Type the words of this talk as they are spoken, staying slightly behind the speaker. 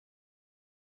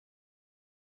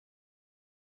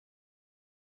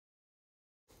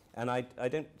And I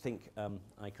don't think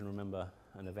I can remember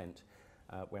an event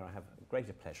where I have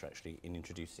greater pleasure actually in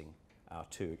introducing our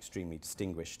two extremely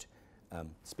distinguished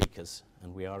speakers,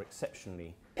 and we are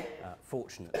exceptionally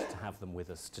fortunate to have them with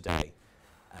us today,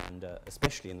 and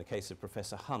especially in the case of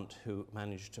Professor Hunt, who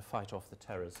managed to fight off the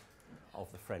terrors of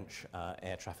the French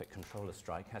air traffic controller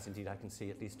strike, as indeed I can see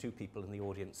at least two people in the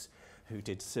audience who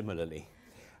did similarly.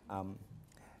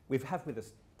 We have with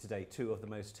us today two of the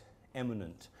most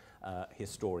eminent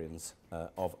historians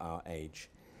of our age,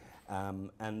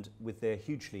 and with their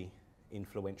hugely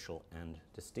influential and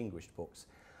distinguished books,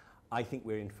 I think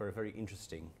we're in for a very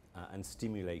interesting and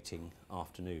stimulating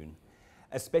afternoon,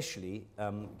 especially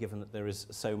given that there is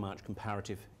so much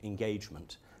comparative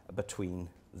engagement between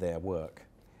their work.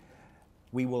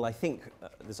 We will, I think,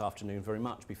 this afternoon very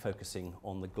much be focusing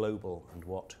on the global and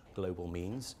what global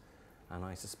means, and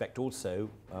I suspect also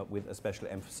with a special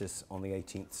emphasis on the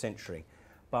 18th century.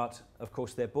 But, of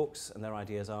course, their books and their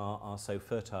ideas are so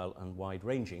fertile and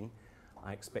wide-ranging,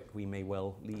 I expect we may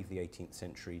well leave the 18th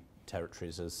century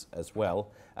territories as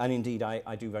well. And indeed,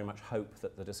 I do very much hope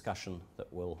that the discussion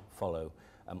that will follow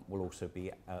will also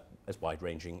be as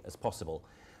wide-ranging as possible.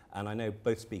 And I know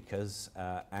both speakers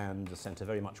and the Centre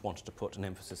very much wanted to put an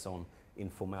emphasis on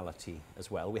informality as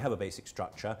well. We have a basic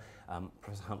structure.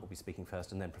 Professor Hunt will be speaking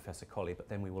first and then Professor Colley, but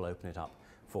then we will open it up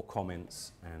for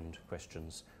comments and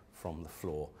questions from the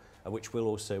floor, which will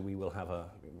also, we will have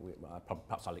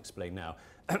perhaps I'll explain now,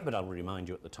 but I'll remind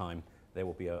you at the time, there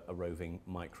will be a roving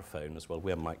microphone as well.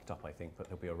 We're mic'd up, I think, but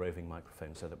there'll be a roving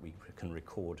microphone so that we can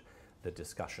record the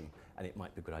discussion. And it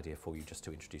might be a good idea for you just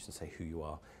to introduce and say who you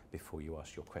are before you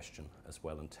ask your question as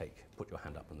well, and put your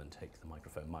hand up and then take the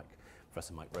microphone.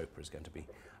 Professor Mike Roper is going to be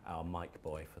our mic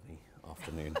boy for the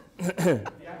afternoon. The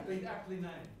aptly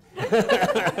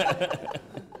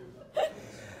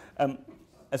named.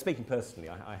 Speaking personally,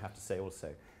 I have to say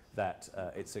also that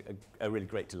it's a really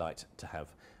great delight to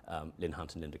have Lynn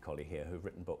Hunt and Linda Colley here, who've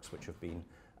written books which have been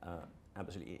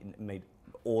absolutely made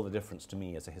all the difference to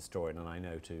me as a historian, and I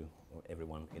know to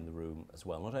everyone in the room as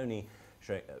well. Not only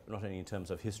in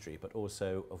terms of history, but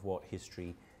also of what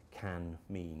history can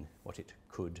mean, what it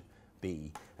could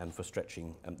be, and for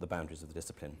stretching the boundaries of the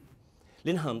discipline.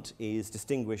 Lynn Hunt is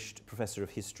Distinguished Professor of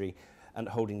History and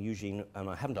holding Eugen, and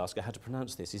I haven't asked her how to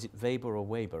pronounce this. Is it Weber or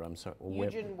Weber? I'm sorry. Or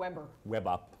Eugen Weber.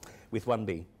 Weber, with one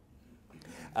B.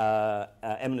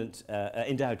 Eminent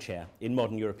Endowed Chair in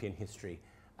Modern European History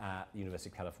at the University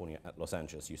of California at Los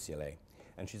Angeles, UCLA.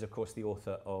 And she's, of course, the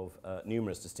author of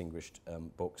numerous distinguished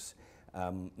books,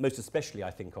 most especially,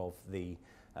 I think, of the,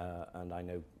 and I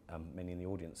know many in the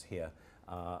audience here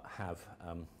have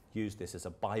used this as a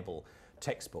Bible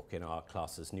textbook in our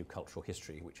classes, New Cultural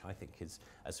History, which I think is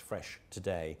as fresh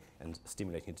today and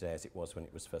stimulating today as it was when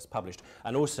it was first published.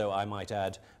 And also, I might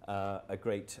add, a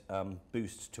great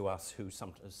boost to us who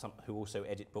also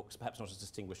edit books, perhaps not as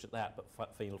distinguished at that,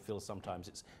 but feel sometimes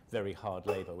it's very hard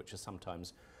labour, which is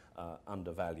sometimes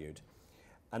undervalued.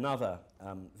 Another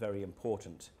very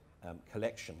important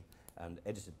collection and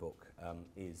edited book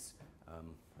is,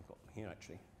 I've got them here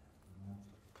actually,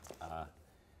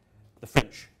 The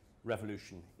French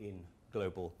Revolution in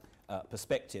Global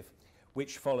Perspective,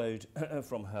 which followed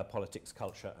from her politics,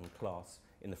 culture and class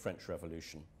in the French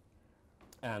Revolution.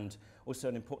 And also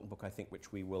an important book, I think,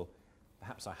 which we will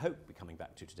perhaps, I hope, be coming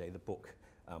back to today, the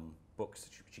books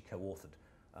she co-authored,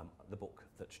 the book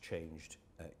that changed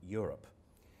Europe.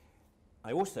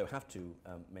 I also have to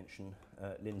mention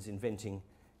Lynn's Inventing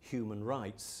Human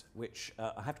Rights, which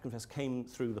I have to confess came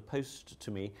through the post to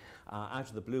me out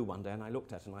of the blue one day, and I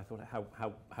looked at it and I thought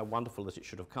how wonderful that it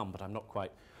should have come, but I'm not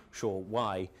quite sure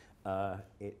why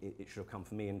it should have come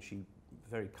for me, and she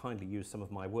very kindly used some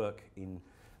of my work in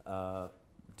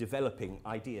developing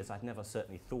ideas I'd never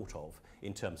certainly thought of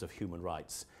in terms of human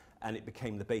rights, and it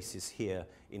became the basis here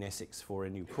in Essex for a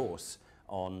new course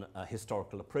on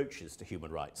historical approaches to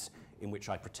human rights, in which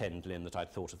I pretend, Lynn, that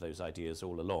I'd thought of those ideas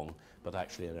all along, but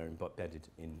actually they're embedded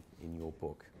in your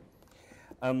book.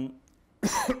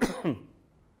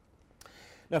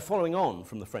 Now, following on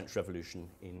from the French Revolution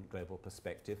in Global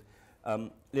Perspective,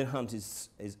 Lynn Hunt is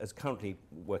currently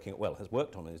working, well, has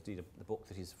worked on, indeed, the book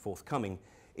that is forthcoming,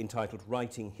 entitled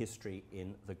Writing History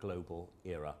in the Global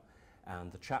Era. And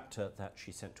the chapter that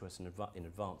she sent to us in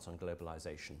advance on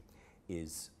globalization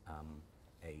is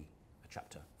a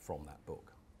chapter from that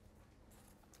book.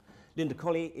 Linda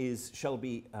Colley is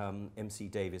Shelby M.C.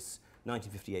 Davis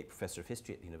 1958 Professor of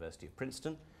History at the University of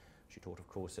Princeton. She taught, of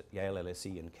course, at Yale,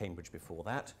 LSE and Cambridge before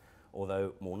that,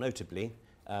 although more notably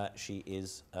she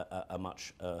is a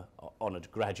much honoured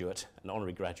graduate, an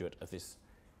honorary graduate of this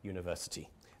university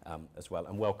as well.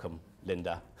 And welcome,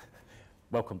 Linda.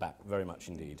 welcome back very much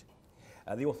indeed.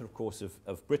 The author, of course,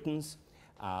 of Britons,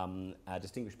 a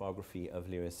distinguished biography of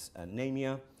Lewis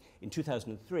Namia. In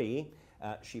 2003,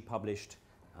 she published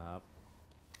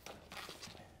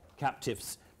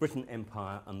Captives, Britain,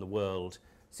 Empire and the World,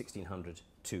 1600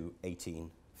 to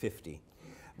 1850,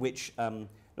 which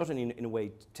not only in a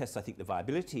way tests, I think, the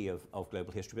viability of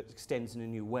global history, but extends in a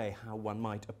new way how one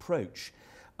might approach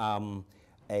the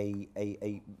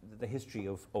history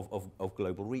of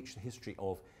global reach, the history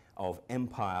of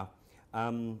empire,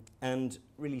 and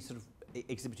really sort of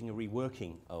exhibiting a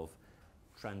reworking of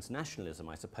transnationalism,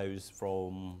 I suppose,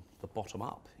 from the bottom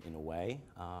up, in a way,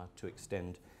 to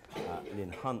extend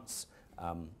Lynn Hunt's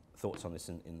thoughts on this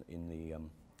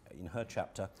in her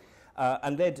chapter,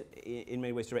 and led in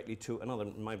many ways directly to another,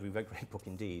 in my view, very great book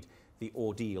indeed, The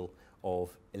Ordeal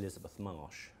of Elizabeth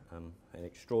Marsh, an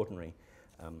extraordinary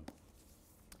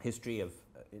history of,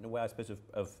 in a way, I suppose,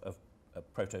 of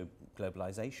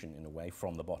proto-globalization, in a way,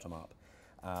 from the bottom up.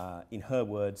 In her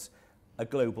words, a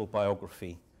global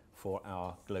biography for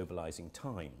our globalizing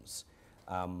times,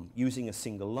 using a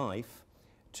single life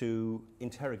to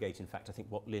interrogate, in fact, I think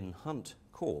what Lynn Hunt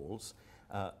calls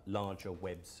larger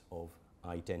webs of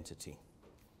identity.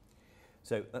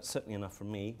 So that's certainly enough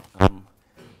from me.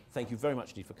 Thank you very much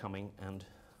indeed for coming, and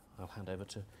I'll hand over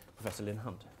to Professor Lynn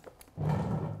Hunt.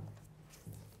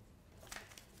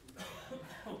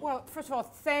 Well, first of all,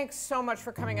 thanks so much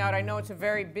for coming out. I know it's a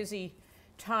very busy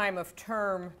time of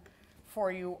term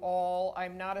for you all.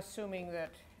 I'm not assuming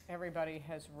that everybody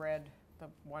has read the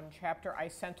one chapter I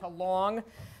sent along,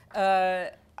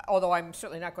 although I'm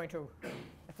certainly not going to,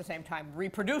 at the same time,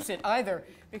 reproduce it either,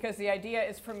 because the idea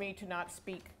is for me to not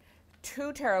speak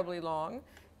too terribly long,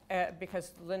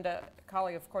 because Linda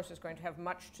Colley, of course, is going to have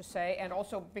much to say, and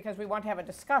also because we want to have a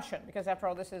discussion, because after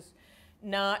all, this is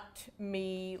not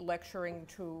me lecturing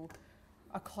to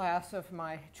a class of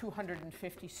my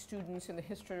 250 students in the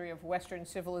history of Western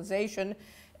civilization.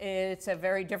 It's a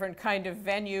very different kind of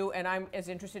venue, and I'm as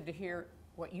interested to hear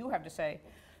what you have to say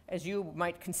as you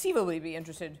might conceivably be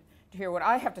interested to hear what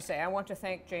I have to say. I want to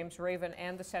thank James Raven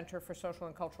and the Center for Social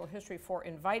and Cultural History for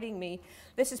inviting me.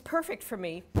 This is perfect for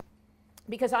me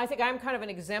because I think I'm kind of an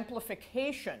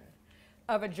exemplification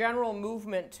of a general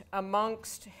movement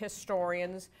amongst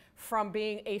historians from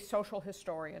being a social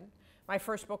historian. My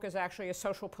first book is actually a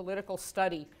social political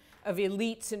study of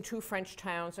elites in two French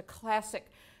towns, a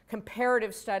classic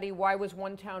comparative study, why was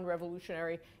one town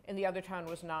revolutionary and the other town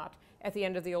was not, at the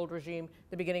end of the old regime,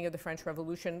 the beginning of the French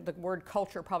Revolution. The word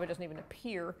culture probably doesn't even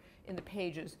appear in the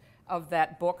pages of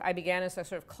that book. I began as a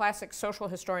sort of classic social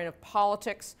historian of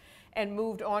politics and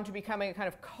moved on to becoming a kind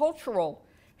of cultural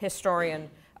historian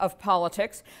of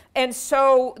politics. And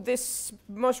so this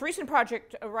most recent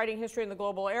project, Writing History in the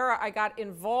Global Era, I got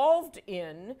involved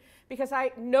in because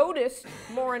I noticed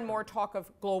more and more talk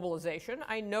of globalization.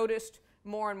 I noticed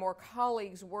more and more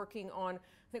colleagues working on,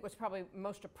 I think what's probably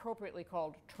most appropriately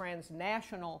called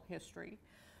transnational history,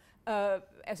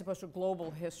 as opposed to global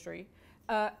history.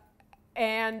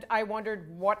 And I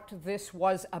wondered what this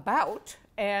was about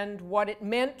and what it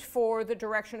meant for the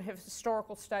direction of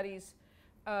historical studies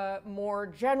more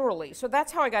generally. So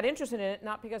that's how I got interested in it,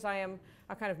 not because I am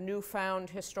a kind of newfound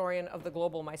historian of the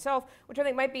global myself, which I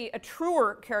think might be a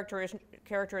truer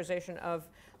characterization of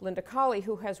Linda Colley,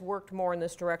 who has worked more in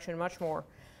this direction, much more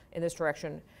in this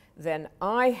direction than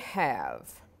I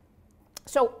have.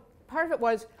 So part of it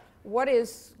was, what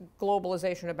is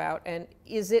globalization about, and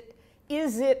is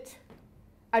it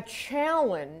a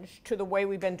challenge to the way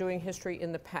we've been doing history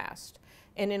in the past,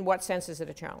 and in what sense is it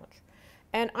a challenge?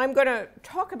 And I'm going to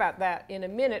talk about that in a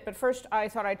minute, but first I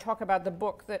thought I'd talk about the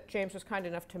book that James was kind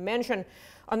enough to mention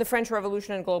on the French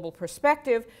Revolution and global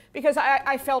perspective, because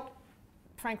I felt,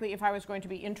 frankly, if I was going to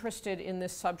be interested in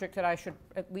this subject, that I should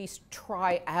at least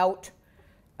try out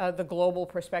the global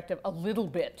perspective a little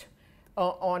bit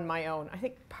on my own. I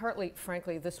think partly,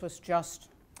 frankly, this was just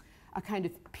a kind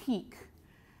of peak,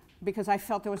 because I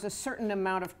felt there was a certain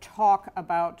amount of talk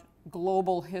about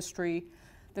global history.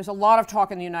 There's a lot of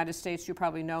talk in the United States, you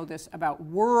probably know this, about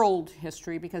world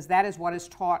history, because that is what is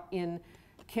taught in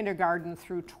kindergarten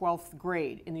through 12th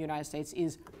grade in the United States,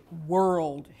 is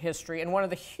world history. And one of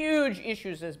the huge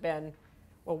issues has been,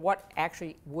 well, what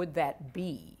actually would that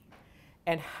be?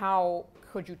 And how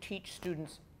could you teach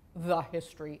students the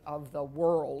history of the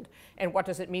world? And what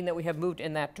does it mean that we have moved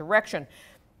in that direction?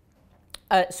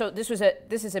 So this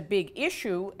is a big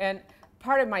issue, and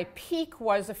part of my peak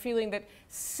was the feeling that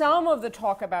some of the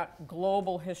talk about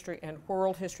global history and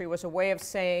world history was a way of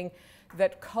saying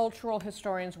that cultural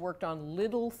historians worked on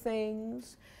little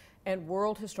things and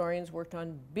world historians worked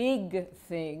on big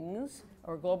things,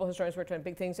 or global historians worked on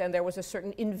big things, and there was a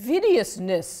certain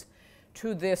invidiousness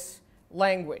to this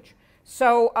language.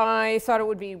 So I thought it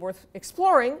would be worth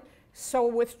exploring. So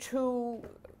with two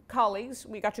colleagues,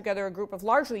 we got together a group of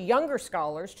largely younger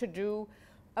scholars to do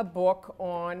a book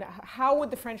on how would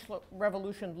the French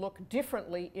Revolution look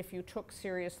differently if you took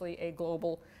seriously a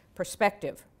global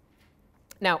perspective.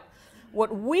 Now,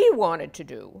 what we wanted to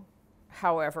do,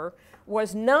 however,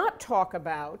 was not talk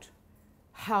about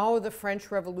how the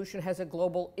French Revolution has a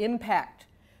global impact,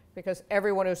 because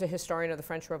everyone who's a historian of the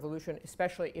French Revolution,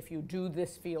 especially if you do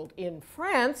this field in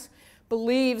France,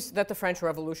 believes that the French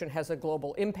Revolution has a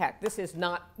global impact. This is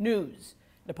not news.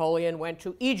 Napoleon went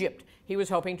to Egypt. He was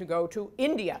hoping to go to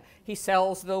India. He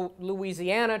sells the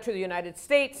Louisiana to the United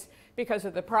States because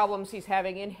of the problems he's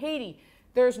having in Haiti.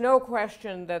 There's no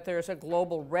question that there's a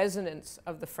global resonance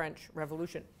of the French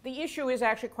Revolution. The issue is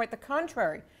actually quite the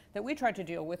contrary that we tried to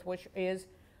deal with, which is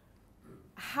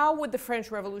how would the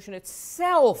French Revolution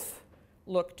itself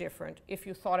look different if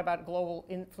you thought about global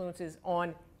influences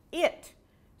on it?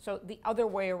 So the other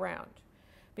way around.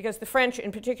 Because the French,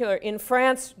 in particular, in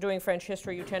France, doing French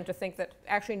history, you tend to think that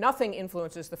actually nothing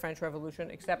influences the French Revolution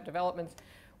except developments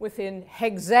within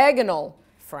hexagonal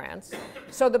France.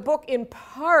 So the book, in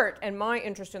part, and my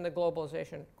interest in the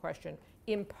globalization question,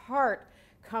 in part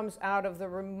comes out of the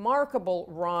remarkable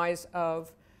rise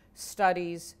of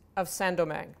studies of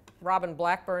Saint-Domingue. Robin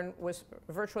Blackburn was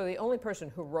virtually the only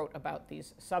person who wrote about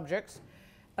these subjects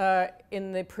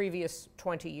in the previous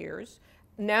 20 years.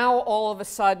 Now, all of a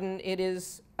sudden, it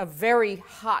is a very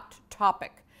hot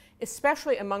topic,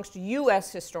 especially amongst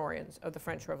US historians of the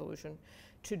French Revolution,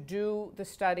 to do the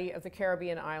study of the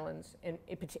Caribbean islands, and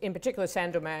in particular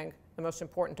Saint-Domingue, the most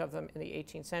important of them in the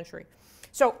 18th century.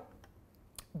 So,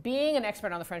 being an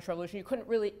expert on the French Revolution, you couldn't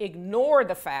really ignore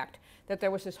the fact that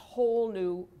there was this whole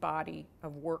new body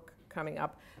of work coming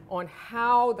up on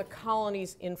how the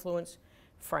colonies influence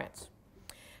France.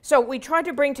 So we tried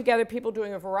to bring together people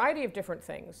doing a variety of different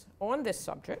things on this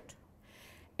subject.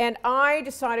 And I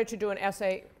decided to do an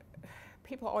essay.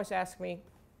 People always ask me,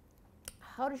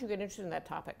 how did you get interested in that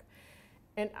topic?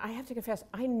 And I have to confess,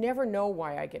 I never know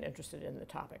why I get interested in the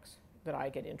topics that I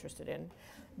get interested in.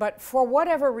 But for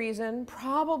whatever reason,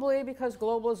 probably because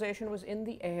globalization was in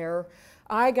the air,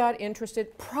 I got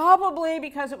interested, probably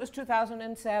because it was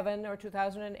 2007 or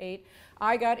 2008,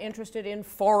 I got interested in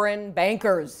foreign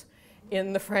bankers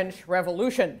in the French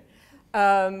Revolution.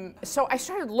 So I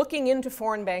started looking into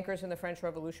foreign bankers in the French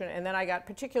Revolution, and then I got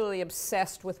particularly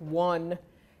obsessed with one,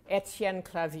 Etienne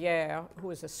Clavière, who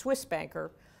was a Swiss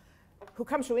banker, who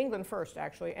comes to England first,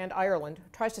 actually, and Ireland,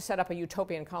 tries to set up a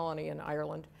utopian colony in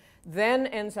Ireland, then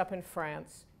ends up in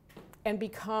France, and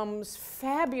becomes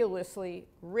fabulously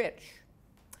rich.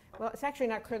 Well, it's actually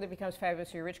not clear that he becomes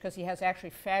fabulously rich, because he has actually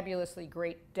fabulously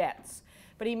great debts.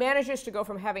 But he manages to go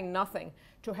from having nothing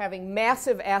to having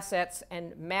massive assets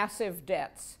and massive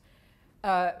debts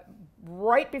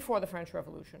right before the French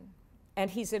Revolution. And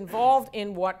he's involved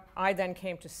in what I then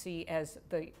came to see as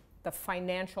the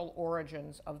financial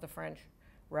origins of the French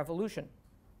Revolution.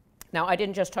 Now, I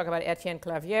didn't just talk about Etienne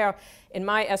Clavière. In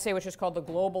my essay, which is called The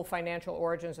Global Financial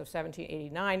Origins of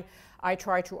 1789, I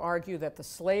try to argue that the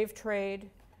slave trade,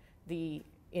 the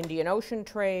Indian Ocean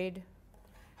trade,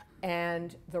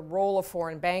 and the role of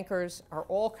foreign bankers are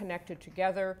all connected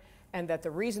together, and that the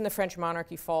reason the French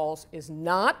monarchy falls is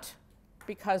not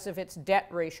because of its debt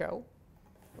ratio,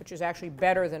 which is actually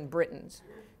better than Britain's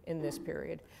in this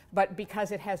period, but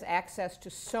because it has access to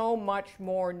so much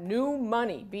more new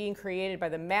money being created by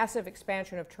the massive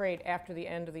expansion of trade after the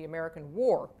end of the American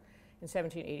War in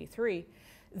 1783,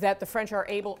 that the French are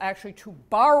able actually to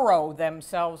borrow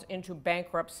themselves into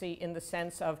bankruptcy in the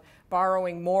sense of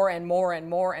borrowing more and more and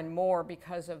more and more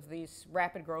because of this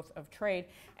rapid growth of trade.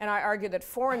 And I argue that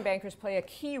foreign bankers play a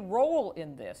key role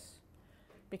in this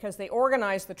because they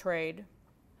organize the trade,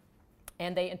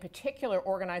 and they in particular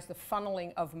organize the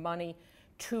funneling of money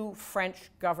to French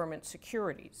government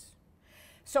securities.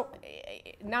 So,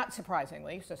 not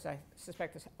surprisingly, since I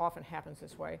suspect this often happens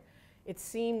this way, it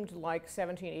seemed like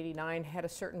 1789 had a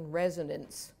certain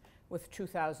resonance with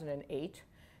 2008,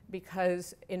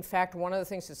 because in fact one of the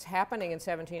things that's happening in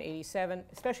 1787,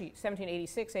 especially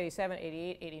 1786, 87,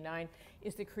 88, 89,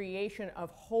 is the creation of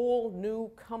whole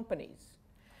new companies.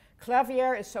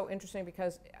 Clavière is so interesting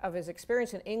because of his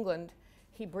experience in England.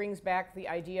 He brings back the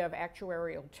idea of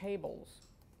actuarial tables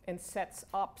and sets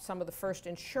up some of the first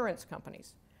insurance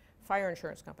companies, fire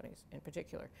insurance companies in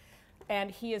particular.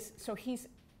 And he's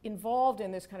involved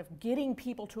in this kind of getting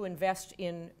people to invest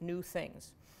in new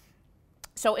things.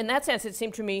 So in that sense, it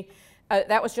seemed to me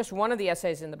That was just one of the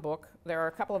essays in the book. There are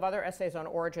a couple of other essays on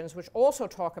origins which also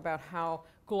talk about how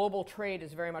global trade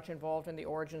is very much involved in the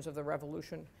origins of the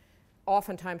revolution,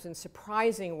 oftentimes in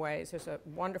surprising ways. There's a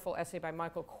wonderful essay by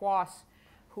Michael Quass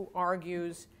who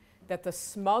argues that the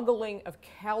smuggling of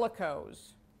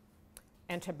calicos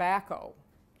and tobacco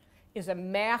is a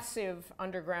massive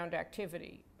underground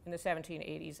activity in the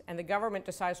 1780s, and the government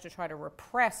decides to try to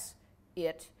repress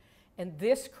it, and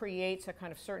this creates a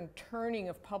kind of certain turning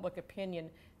of public opinion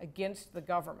against the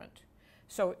government.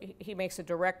 So he makes a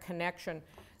direct connection.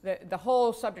 The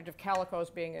whole subject of calicos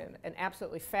being an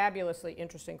absolutely fabulously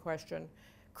interesting question,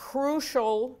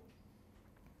 crucial,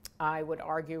 I would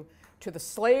argue, to the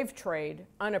slave trade,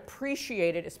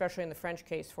 unappreciated, especially in the French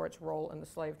case, for its role in the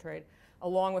slave trade,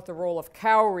 along with the role of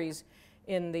cowries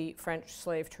in the French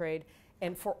slave trade.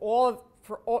 And for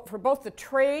both the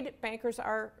trade, bankers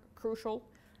are crucial,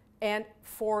 and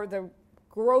for the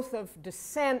growth of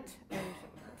dissent and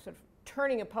sort of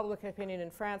turning of public opinion in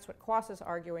France, what Quass is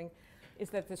arguing is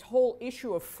that this whole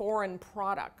issue of foreign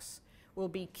products will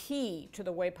be key to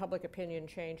the way public opinion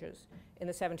changes in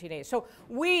the 1780s. So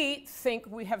we think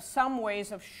we have some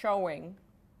ways of showing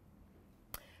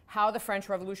how the French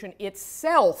Revolution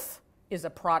itself is a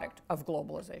product of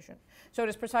globalization. So it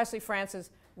is precisely France's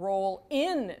role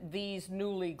in these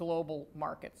newly global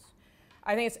markets.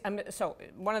 I think it's, so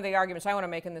one of the arguments I want to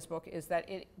make in this book is that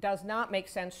it does not make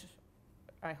sense,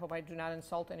 I hope I do not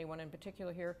insult anyone in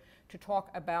particular here, to talk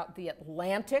about the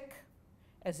Atlantic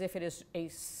as if it is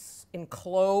a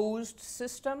enclosed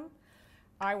system.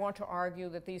 I want to argue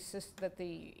that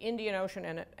the Indian Ocean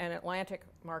and Atlantic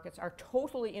markets are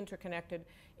totally interconnected,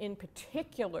 in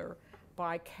particular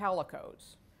by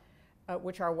calicos,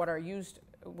 which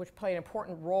play an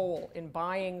important role in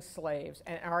buying slaves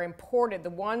and are imported. The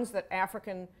ones that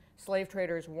African slave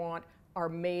traders want are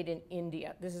made in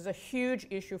India. This is a huge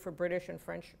issue for British and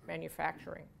French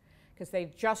manufacturing because they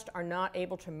just are not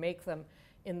able to make them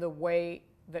in the way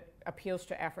that appeals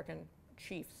to African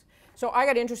chiefs. So I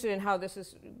got interested in how this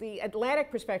is, the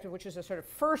Atlantic perspective, which is a sort of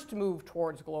first move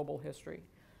towards global history,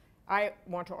 I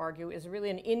want to argue is really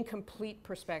an incomplete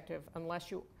perspective unless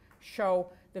you show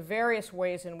the various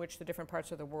ways in which the different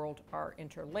parts of the world are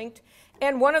interlinked.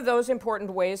 And one of those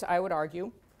important ways, I would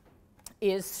argue,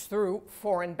 is through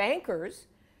foreign bankers.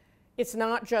 It's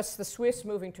not just the Swiss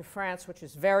moving to France, which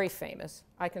is very famous.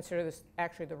 I consider this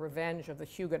actually the revenge of the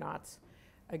Huguenots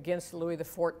against Louis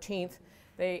XIV.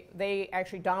 They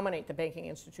actually dominate the banking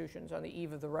institutions on the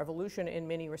eve of the revolution in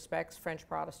many respects. French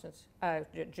Protestants,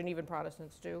 Genevan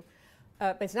Protestants do.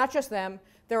 But it's not just them.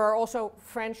 There are also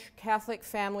French Catholic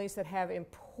families that have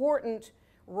important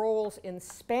roles in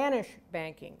Spanish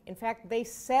banking. In fact, they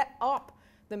set up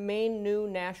the main new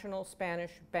national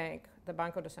Spanish bank, the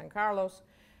Banco de San Carlos.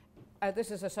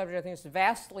 This is a subject I think is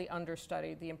vastly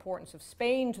understudied, the importance of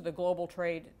Spain to the global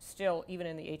trade still, even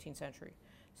in the 18th century.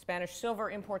 Spanish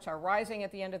silver imports are rising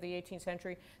at the end of the 18th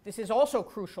century. This is also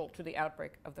crucial to the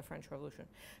outbreak of the French Revolution.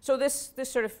 So this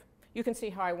sort of, you can see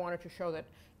how I wanted to show that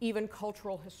even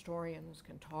cultural historians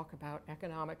can talk about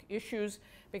economic issues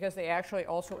because they actually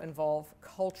also involve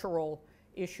cultural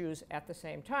issues at the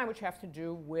same time, which have to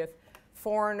do with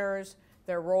foreigners,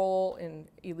 their role in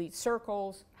elite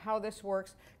circles, how this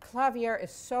works. Clavier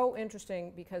is so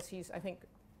interesting because he's, I think,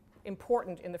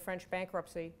 important in the French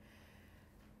bankruptcy,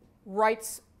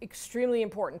 writes extremely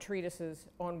important treatises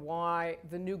on why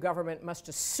the new government must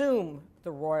assume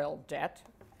the royal debt,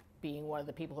 being one of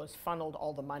the people who has funneled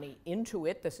all the money into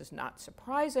it. This is not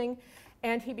surprising.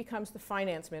 And he becomes the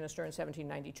finance minister in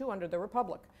 1792 under the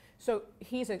Republic. So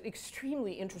he's an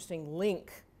extremely interesting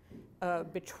link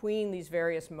between these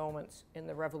various moments in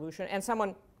the revolution, and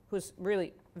someone who's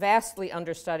really vastly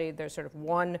understudied. There's sort of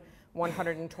one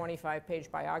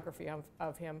 125-page biography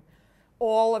of him.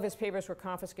 All of his papers were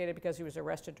confiscated because he was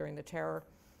arrested during the terror.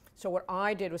 So what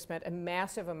I did was spent a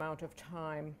massive amount of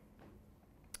time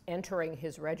entering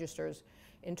his registers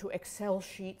into Excel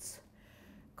sheets,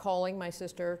 calling my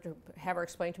sister to have her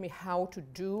explain to me how to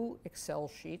do Excel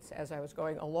sheets as I was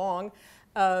going along,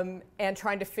 and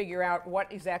trying to figure out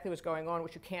what exactly was going on,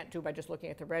 which you can't do by just looking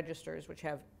at the registers, which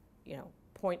have, you know,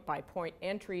 point-by-point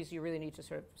entries. You really need to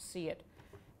sort of see it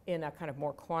in a kind of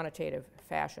more quantitative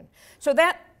fashion. So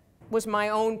that was my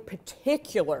own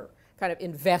particular kind of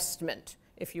investment,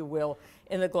 if you will,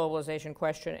 in the globalization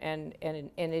question and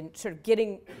in sort of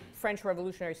getting French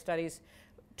revolutionary studies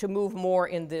to move more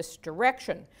in this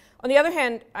direction. On the other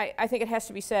hand, I think it has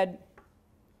to be said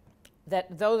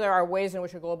that though there are ways in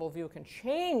which a global view can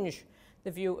change the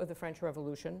view of the French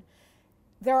Revolution,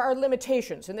 there are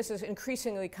limitations, and this is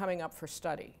increasingly coming up for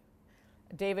study.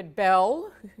 David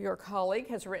Bell, your colleague,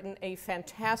 has written a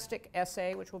fantastic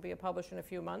essay, which will be published in a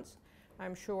few months,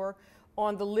 I'm sure,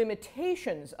 on the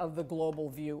limitations of the global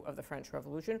view of the French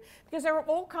Revolution, because there were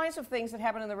all kinds of things that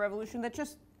happened in the Revolution that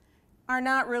just are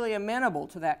not really amenable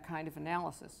to that kind of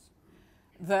analysis.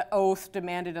 The oath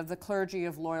demanded of the clergy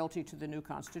of loyalty to the new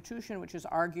constitution, which is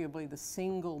arguably the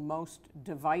single most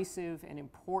divisive and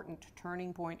important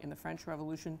turning point in the French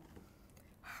Revolution,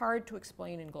 hard to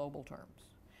explain in global terms.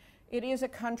 It is a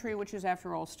country which is,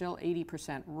 after all, still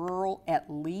 80% rural, at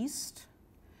least.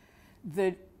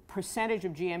 The percentage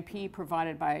of GNP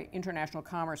provided by international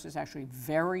commerce is actually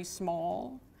very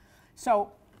small.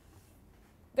 So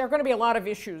there are going to be a lot of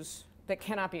issues that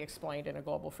cannot be explained in a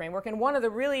global framework. And one of the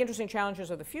really interesting challenges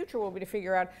of the future will be to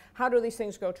figure out, how do these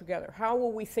things go together? How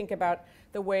will we think about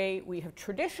the way we have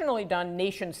traditionally done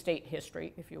nation-state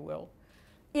history, if you will,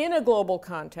 in a global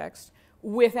context,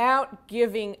 without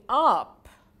giving up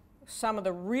some of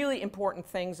the really important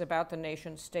things about the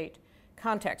nation-state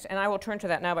context? And I will turn to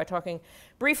that now by talking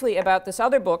briefly about this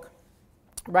other book,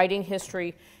 Writing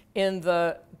History in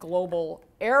the Global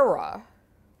Era,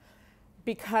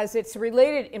 because it's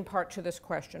related in part to this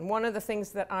question. One of the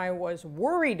things that I was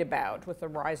worried about with the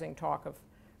rising talk of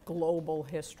global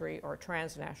history or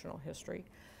transnational history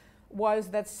was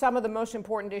that some of the most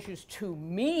important issues to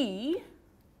me,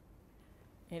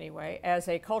 anyway, as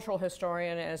a cultural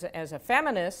historian, as a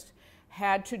feminist,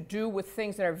 had to do with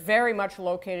things that are very much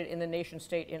located in the nation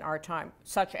state in our time,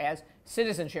 such as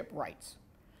citizenship rights,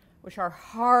 which are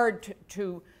hard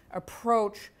to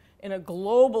approach in a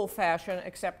global fashion,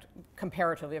 except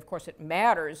comparatively. Of course, it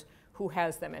matters who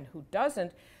has them and who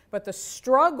doesn't, but the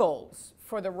struggles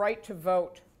for the right to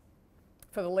vote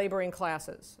for the laboring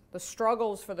classes, the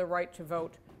struggles for the right to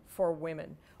vote for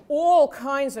women, all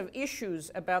kinds of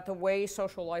issues about the way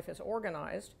social life is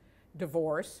organized,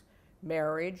 divorce,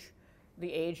 marriage,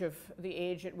 the age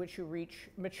at which you reach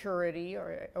maturity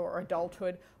or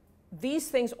adulthood, these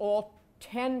things all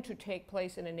tend to take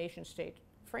place in a nation-state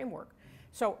framework.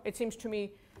 So it seems to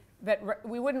me that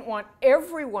we wouldn't want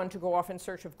everyone to go off in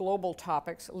search of global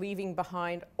topics, leaving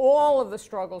behind all of the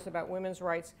struggles about women's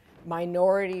rights,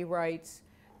 minority rights,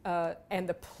 and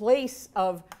the place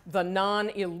of the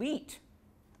non-elite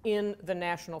in the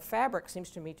national fabric seems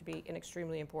to me to be an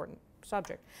extremely important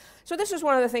subject. So this is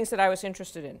one of the things that I was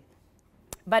interested in.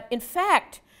 But in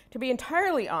fact, to be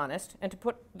entirely honest, and to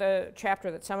put the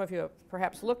chapter that some of you have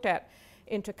perhaps looked at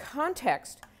into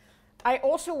context, I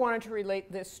also wanted to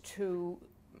relate this to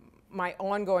my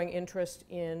ongoing interest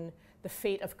in the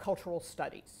fate of cultural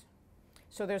studies.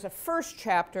 So there's a first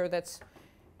chapter that's,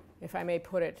 if I may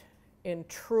put it in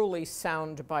truly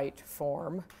soundbite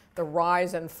form, the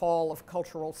rise and fall of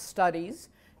cultural studies.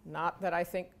 Not that I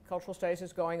think cultural studies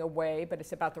is going away, but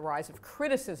it's about the rise of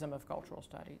criticism of cultural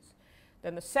studies.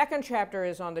 Then the second chapter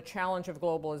is on the challenge of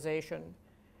globalization.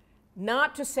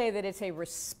 Not to say that it's a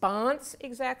response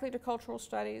exactly to cultural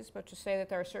studies, but to say that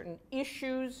there are certain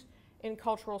issues in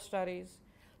cultural studies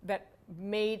that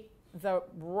made the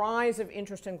rise of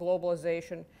interest in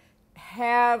globalization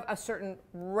have a certain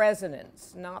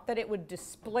resonance. Not that it would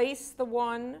displace the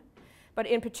one, but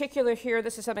in particular here,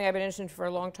 this is something I've been interested in for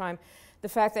a long time, the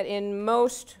fact that in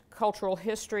most cultural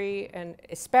history, and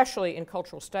especially in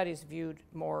cultural studies viewed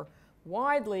more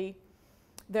widely,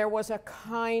 there was a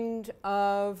kind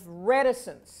of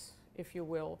reticence, if you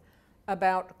will,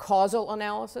 about causal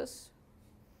analysis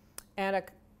and a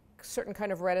certain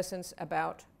kind of reticence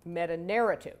about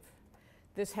metanarrative.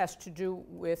 This has to do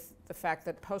with the fact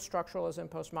that post-structuralism,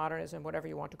 postmodernism, whatever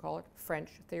you want to call it, French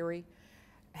theory,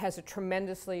 has a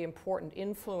tremendously important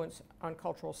influence on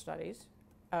cultural studies,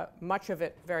 much of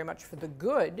it very much for the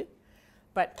good,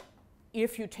 but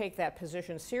if you take that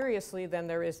position seriously, then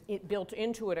there is built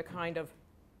into it a kind of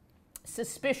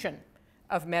suspicion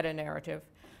of metanarrative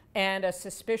and a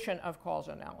suspicion of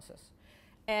causal analysis.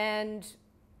 And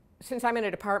since I'm in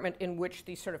a department in which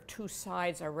these sort of two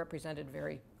sides are represented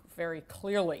very, very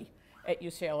clearly at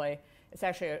UCLA, it's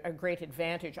actually a great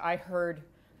advantage. I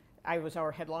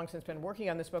had long since been working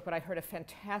on this book, but I heard a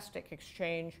fantastic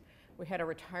exchange. We had a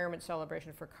retirement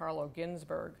celebration for Carlo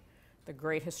Ginzburg, the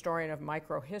great historian of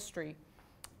microhistory.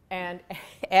 And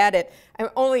at it,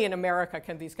 only in America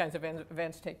can these kinds of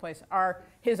events take place.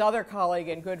 His other colleague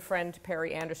and good friend,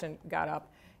 Perry Anderson, got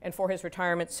up and for his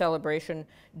retirement celebration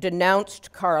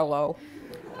denounced Carlo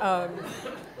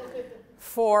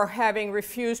for having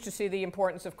refused to see the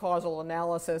importance of causal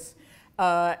analysis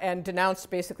and denounced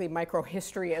basically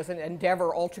microhistory as an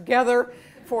endeavor altogether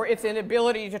for its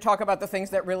inability to talk about the things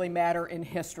that really matter in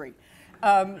history.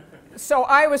 So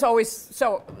I was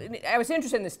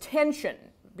interested in this tension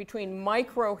between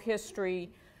microhistory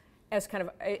as kind of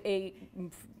a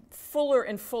fuller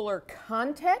and fuller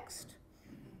context,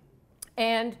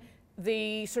 and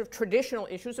the sort of traditional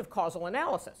issues of causal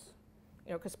analysis.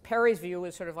 You know, because Perry's view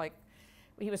is sort of like,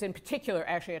 he was in particular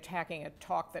actually attacking a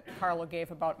talk that Carlo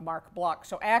gave about Marc Bloch.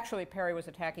 So actually Perry was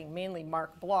attacking mainly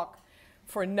Marc Bloch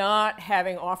for not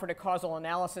having offered a causal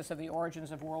analysis of the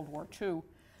origins of World War II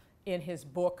in his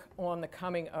book on the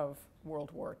coming of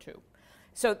World War II.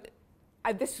 So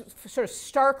this sort of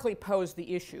starkly posed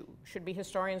the issue. Should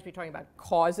historians be talking about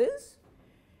causes,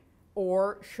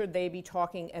 or should they be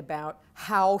talking about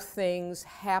how things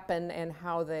happen and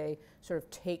how they sort of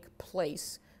take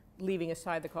place, leaving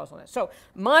aside the causal analysis? So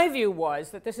my view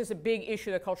was that this is a big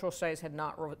issue that cultural studies had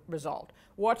not resolved.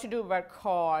 What to do about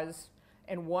cause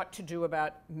and what to do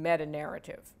about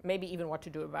metanarrative, maybe even what to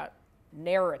do about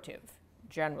narrative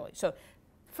generally. So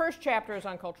first chapter is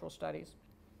on cultural studies,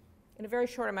 in a very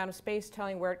short amount of space,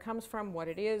 telling where it comes from, what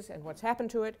it is, and what's happened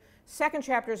to it. Second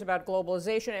chapter is about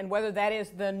globalization and whether that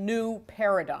is the new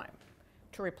paradigm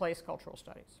to replace cultural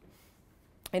studies.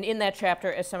 And in that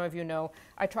chapter, as some of you know,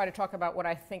 I try to talk about what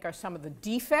I think are some of the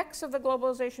defects of the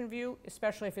globalization view,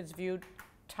 especially if it's viewed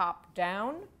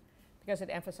top-down, because it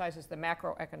emphasizes the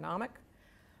macroeconomic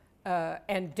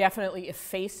and definitely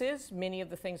effaces many of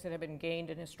the things that have been gained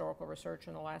in historical research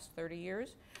in the last 30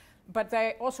 years. But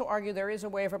they also argue there is a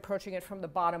way of approaching it from the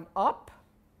bottom up,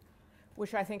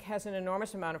 which I think has an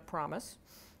enormous amount of promise,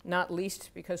 not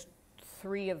least because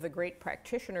 3 of the great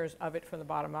practitioners of it from the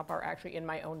bottom up are actually in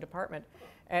my own department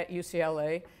at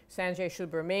UCLA: Sanjay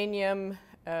Subramaniam,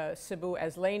 Sibu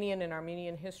Aslanian in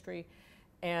Armenian history,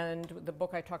 and the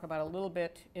book I talk about a little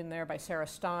bit in there by Sarah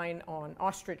Stein on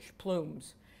ostrich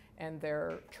plumes and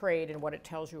their trade and what it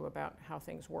tells you about how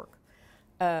things work.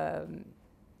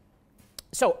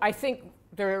 So I think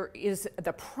there is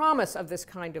the promise of this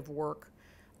kind of work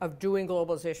of doing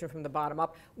globalization from the bottom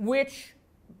up, which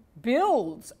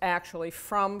builds actually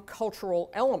from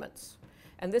cultural elements.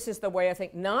 And this is the way, I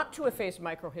think, not to efface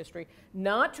microhistory,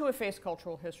 not to efface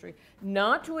cultural history,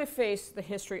 not to efface the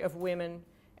history of women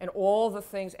and all the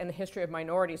things, and the history of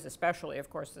minorities especially. Of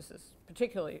course, this is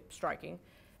particularly striking.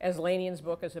 Aslanian's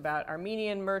book is about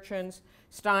Armenian merchants.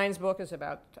 Stein's book is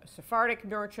about Sephardic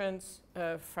merchants.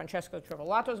 Francesco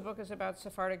Trivolato's book is about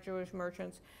Sephardic Jewish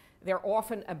merchants. They're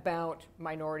often about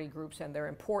minority groups and their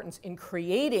importance in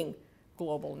creating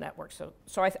global networks.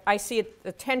 So I see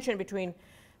the tension between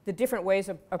the different ways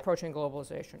of approaching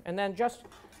globalization. And then just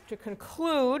to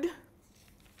conclude,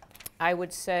 I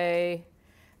would say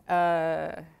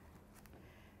what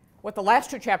the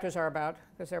last 2 chapters are about,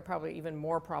 because they're probably even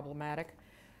more problematic,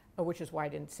 which is why I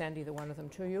didn't send either one of them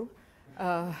to you.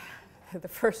 The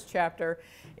first chapter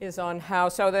is on how,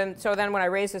 so then when I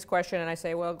raise this question and I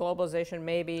say, well, globalization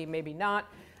maybe, maybe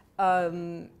not,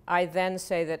 I then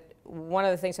say that one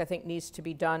of the things I think needs to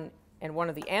be done, and one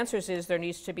of the answers is there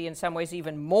needs to be in some ways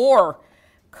even more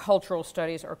cultural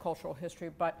studies or cultural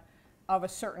history, but of a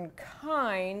certain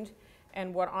kind.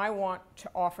 And what I want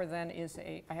to offer then is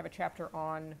I have a chapter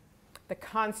on the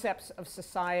concepts of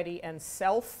society and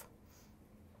self,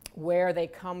 where they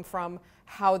come from,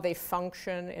 how they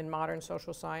function in modern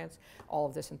social science. All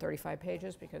of this in 35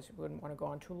 pages, because we wouldn't want to go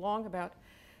on too long about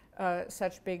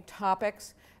such big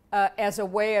topics. As a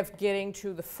way of getting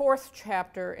to the 4th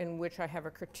chapter, in which I have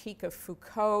a critique of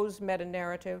Foucault's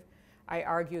metanarrative. I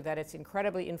argue that it's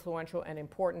incredibly influential and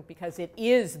important because it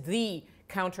is the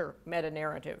counter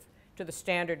metanarrative to the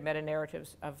standard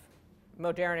metanarratives of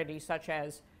modernity, such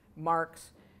as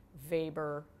Marx,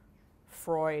 Weber,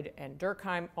 Freud, and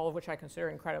Durkheim, all of which I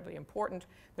consider incredibly important.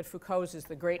 But Foucault's is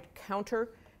the great counter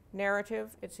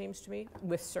narrative, it seems to me,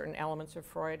 with certain elements of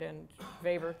Freud and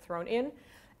Weber thrown in.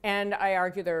 And I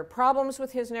argue there are problems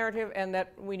with his narrative and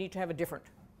that we need to have a different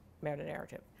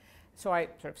meta-narrative. So I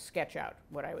sort of sketch out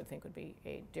what I would think would be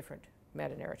a different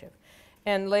meta-narrative.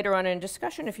 And later on in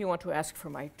discussion, if you want to ask for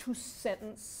my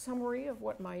 2-sentence summary of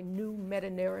what my new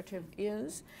meta-narrative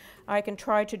is, I can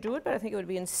try to do it, but I think it would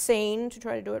be insane to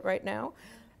try to do it right now.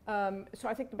 So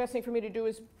I think the best thing for me to do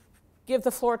is give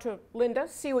the floor to Linda,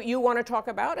 see what you want to talk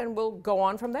about, and we'll go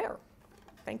on from there.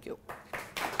 Thank you.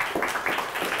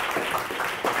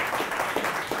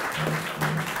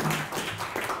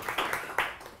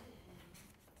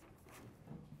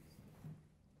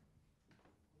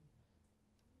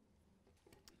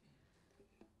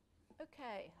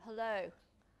 Okay, hello.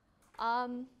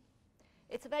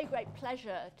 It's a very great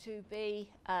pleasure to be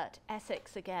at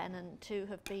Essex again and to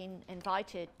have been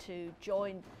invited to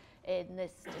join in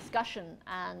this discussion,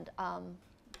 and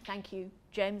thank you,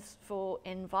 James, for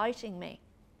inviting me.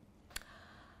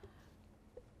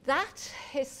 That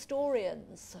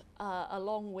historians,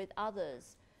 along with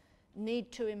others,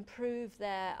 need to improve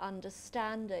their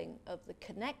understanding of the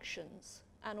connections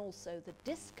and also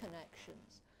the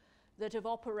disconnections that have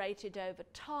operated over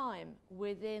time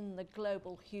within the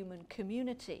global human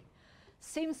community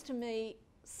seems to me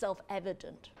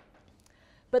self-evident.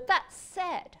 But that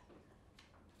said,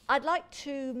 I'd like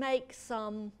to make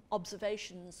some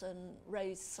observations and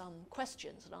raise some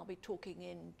questions, and I'll be talking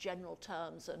in general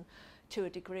terms, and to a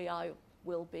degree I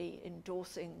will be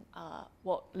endorsing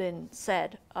what Lynn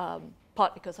said,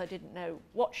 partly because I didn't know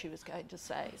what she was going to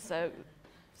say, so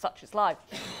such is life.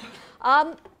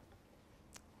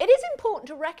 It is important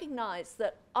to recognise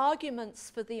that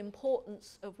arguments for the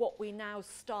importance of what we now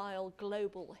style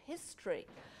global history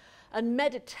and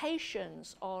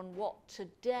meditations on what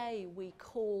today we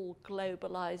call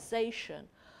globalization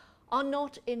are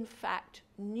not in fact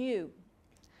new.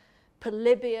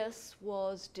 Polybius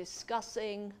was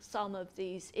discussing some of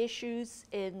these issues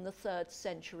in the 3rd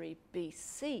century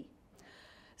BC.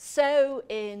 So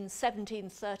in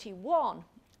 1731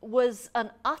 was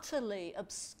an utterly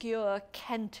obscure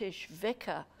Kentish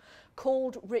vicar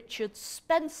called Richard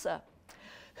Spencer,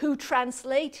 who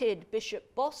translated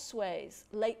Bishop Bossuet's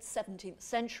late 17th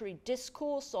century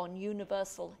discourse on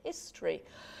universal history,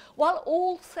 while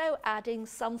also adding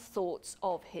some thoughts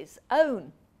of his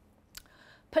own.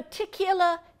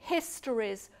 Particular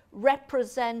histories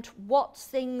represent what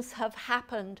things have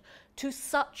happened to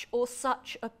such or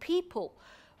such a people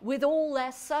with all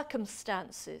their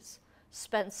circumstances,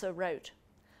 Spencer wrote.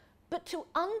 But to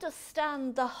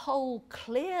understand the whole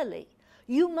clearly,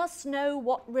 you must know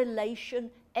what relation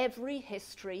every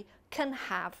history can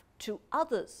have to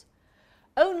others.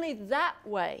 Only that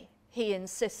way, he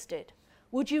insisted,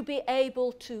 would you be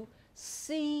able to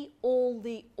see all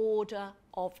the order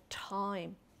of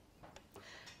time.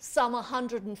 Some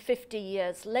 150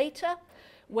 years later,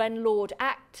 when Lord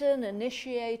Acton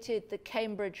initiated the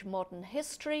Cambridge Modern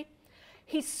History,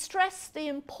 he stressed the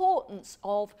importance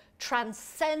of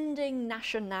transcending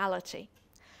nationality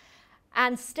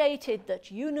and stated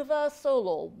that universal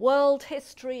or world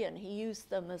history, and he used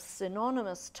them as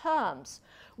synonymous terms,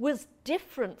 was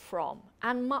different from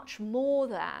and much more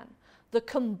than the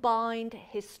combined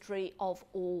history of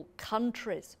all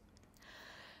countries.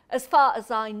 As far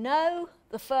as I know,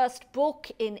 the first book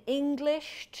in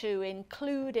English to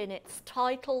include in its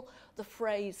title the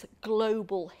phrase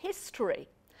global history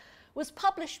was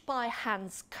published by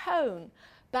Hans Kohn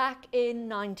back in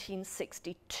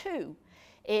 1962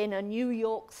 in a New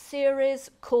York series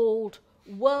called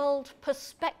World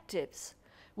Perspectives,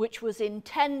 which was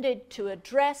intended to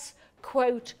address,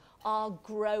 quote, our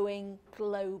growing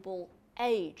global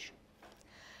age.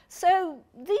 So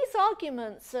these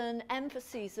arguments and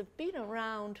emphases have been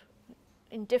around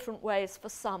in different ways for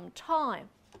some time.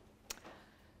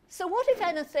 So what, if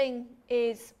anything,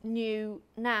 is new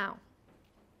now?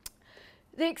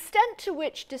 The extent to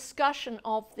which discussion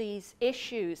of these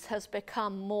issues has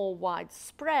become more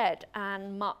widespread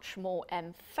and much more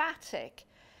emphatic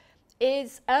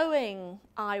is owing,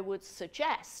 I would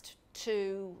suggest,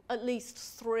 to at least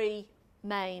 3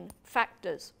 main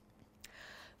factors.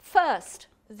 First,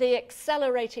 the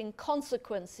accelerating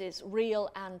consequences,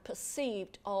 real and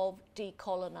perceived, of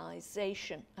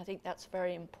decolonization. I think that's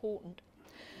very important.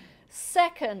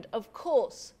 Second, of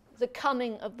course, the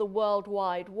coming of the World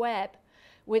Wide Web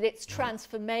with its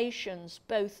transformations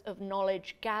both of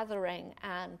knowledge gathering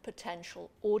and potential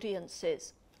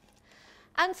audiences.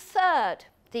 And third,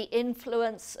 the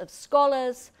influence of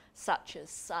scholars such as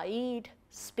Said,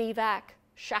 Spivak,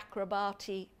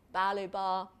 Chakrabarti,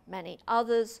 Balibar, many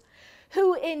others,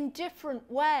 who in different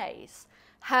ways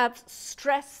have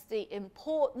stressed the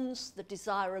importance, the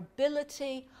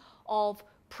desirability of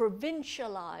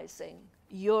provincializing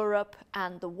Europe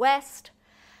and the West,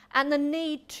 and the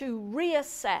need to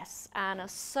reassess and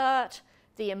assert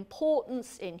the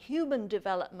importance in human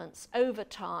developments over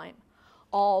time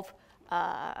of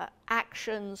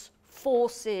actions,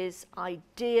 forces,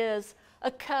 ideas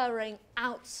occurring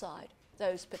outside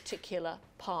those particular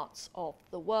parts of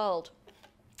the world.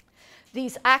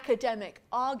 These academic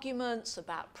arguments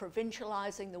about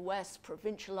provincializing the West,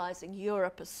 provincializing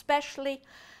Europe especially,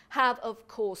 have of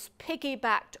course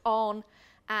piggybacked on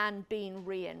and been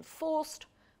reinforced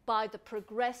by the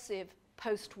progressive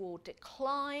post-war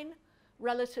decline,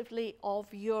 relatively,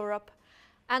 of Europe,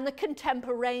 and the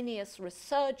contemporaneous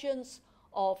resurgence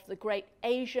of the great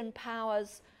Asian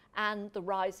powers and the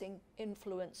rising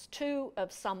influence too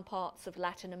of some parts of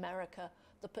Latin America,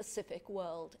 the Pacific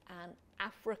world, and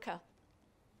Africa.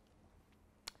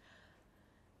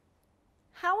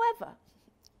 However,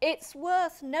 it's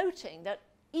worth noting that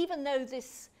even though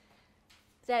this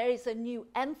there is a new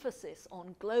emphasis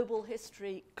on global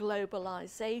history,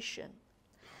 globalization.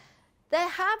 There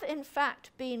have, in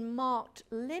fact, been marked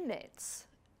limits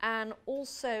and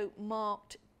also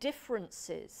marked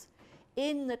differences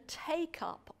in the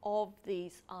take-up of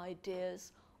these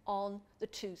ideas on the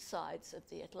two sides of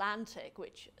the Atlantic,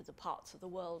 which are the parts of the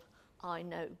world I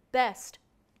know best.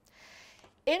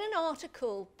 In an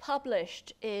article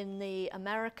published in the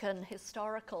American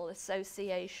Historical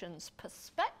Association's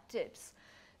Perspectives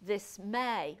this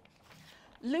May,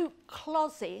 Luke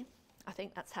Closey, I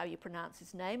think that's how you pronounce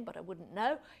his name, but I wouldn't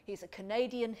know, he's a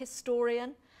Canadian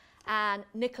historian, and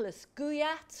Nicholas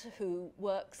Guyat, who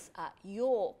works at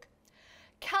York,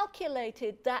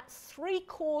 calculated that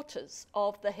 3/4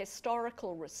 of the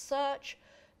historical research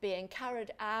being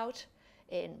carried out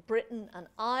in Britain and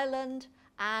Ireland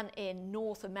and in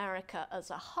North America as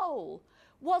a whole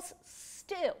was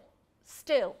still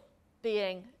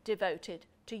being devoted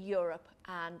to Europe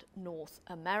and North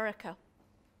America.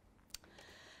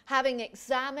 Having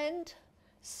examined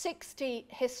 60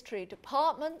 history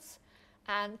departments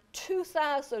and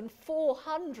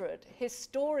 2,400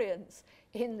 historians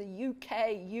in the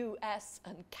UK, US,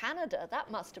 and Canada,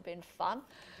 that must have been fun,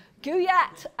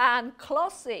 Guyat and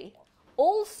Closey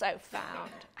also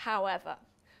found, however,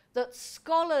 that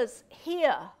scholars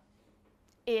here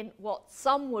in what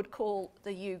some would call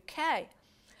the UK,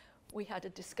 we had a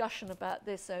discussion about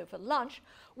this over lunch,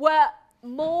 were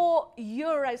more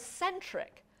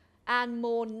Eurocentric and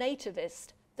more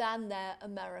nativist than their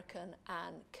American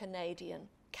and Canadian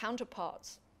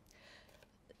counterparts.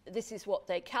 This is what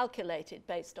they calculated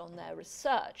based on their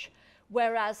research,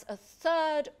 whereas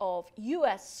 1/3 of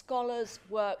US scholars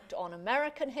worked on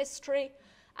American history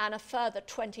and a further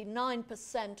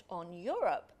 29% on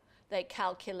Europe, they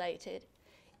calculated.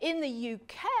 In the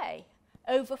UK,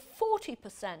 over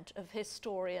 40% of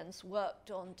historians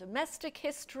worked on domestic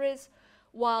histories,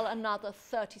 while another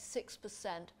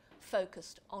 36%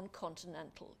 focused on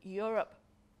continental Europe.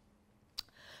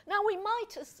 Now, we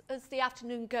might, as the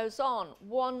afternoon goes on,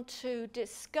 want to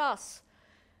discuss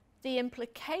the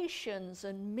implications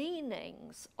and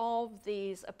meanings of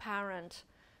these apparent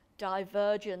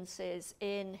divergences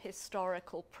in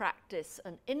historical practice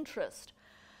and interest,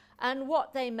 and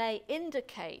what they may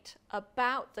indicate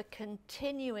about the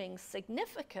continuing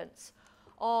significance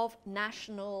of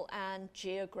national and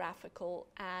geographical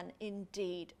and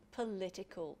indeed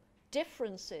political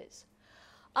differences.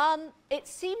 It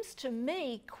seems to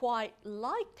me quite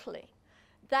likely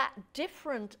that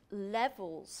different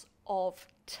levels of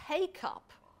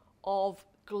take-up of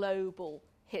global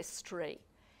history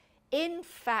in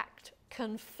fact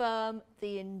confirm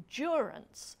the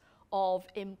endurance of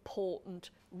important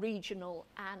regional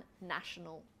and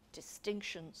national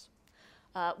distinctions.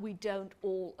 We don't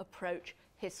all approach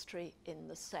history in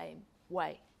the same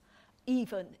way,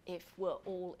 even if we're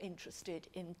all interested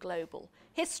in global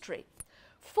history.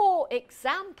 For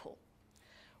example,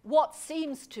 what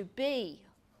seems to be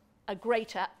a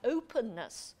greater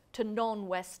openness to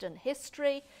non-Western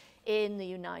history in the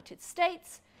United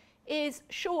States is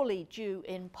surely due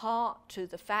in part to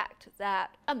the fact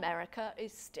that America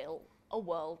is still a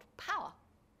world power.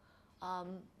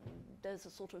 There's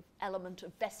a sort of element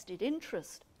of vested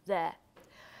interest there.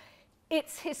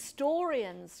 Its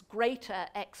historians' greater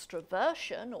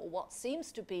extroversion, or what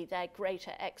seems to be their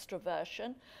greater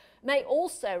extroversion, may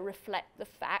also reflect the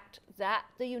fact that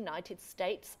the United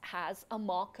States has a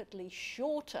markedly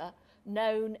shorter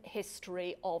known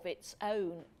history of its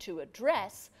own to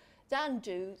address than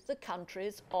do the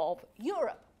countries of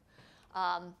Europe.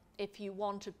 If you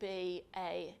want to be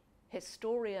a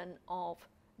historian of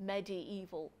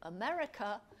medieval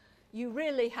America, you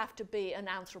really have to be an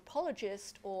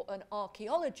anthropologist or an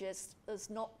archaeologist. There's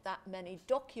not that many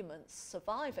documents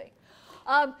surviving.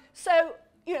 So,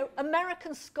 you know,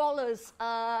 American scholars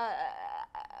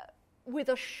with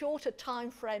a shorter time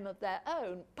frame of their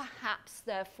own, perhaps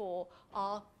therefore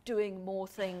are doing more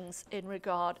things in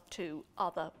regard to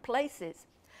other places.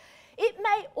 It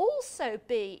may also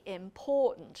be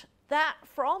important that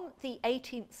from the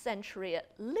 18th century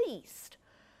at least,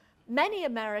 many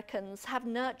Americans have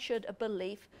nurtured a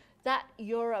belief that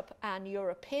Europe and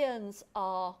Europeans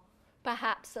are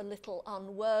perhaps a little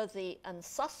unworthy and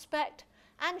suspect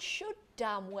and should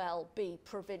damn well be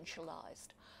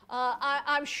provincialized.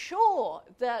 I'm sure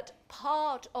that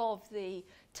part of the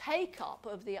take-up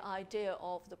of the idea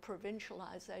of the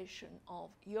provincialization of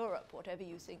Europe, whatever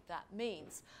you think that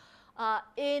means,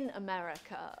 in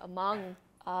America among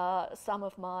some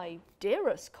of my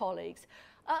dearest colleagues,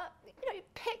 you know,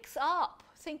 it picks up,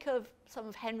 think of some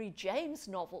of Henry James'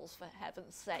 novels, for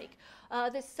heaven's sake,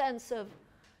 this sense of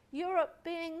Europe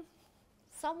being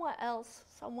somewhere else,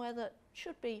 somewhere that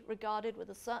should be regarded with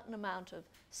a certain amount of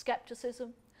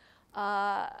skepticism.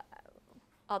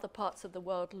 Other parts of the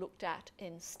world looked at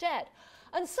instead.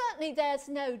 And certainly there's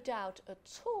no doubt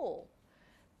at all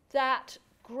that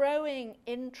growing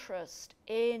interest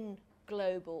in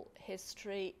global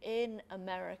history in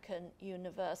American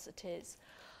universities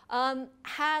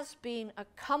has been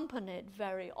accompanied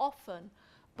very often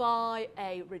by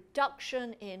a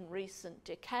reduction in recent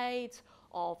decades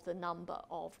of the number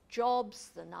of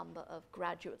jobs, the number of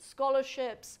graduate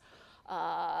scholarships,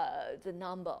 the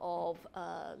number of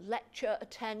lecture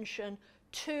attention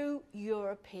to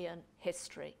European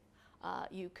history.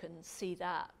 You can see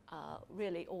that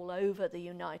really all over the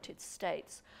United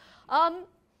States. And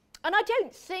I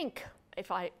don't think,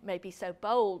 if I may be so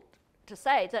bold to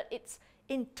say, that it's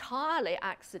entirely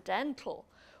accidental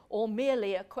or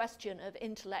merely a question of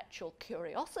intellectual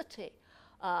curiosity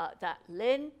that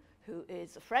Lynn, who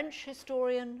is a French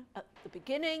historian at the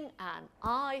beginning, and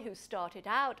I, who started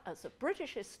out as a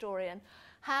British historian,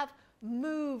 have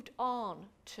moved on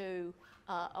to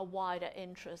a wider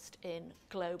interest in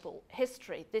global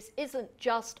history. This isn't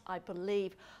just, I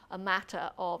believe, a matter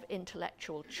of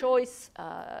intellectual choice,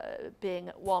 being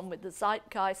at one with the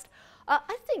zeitgeist.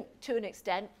 I think to an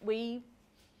extent we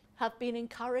have been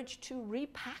encouraged to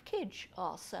repackage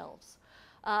ourselves.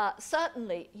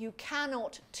 Certainly you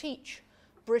cannot teach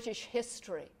British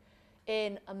history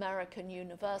in American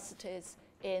universities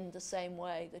in the same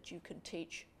way that you can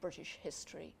teach British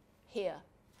history here.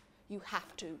 You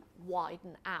have to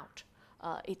widen out.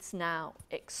 It's now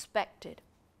expected.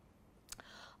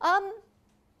 And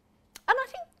I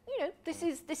think, you know,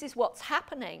 this is what's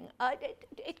happening.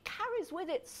 It carries with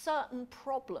it certain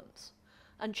problems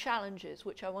and challenges,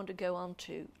 which I want to go on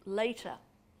to later.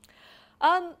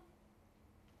 And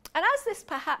as this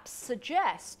perhaps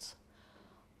suggests,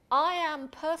 I am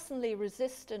personally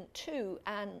resistant to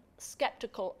and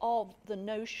skeptical of the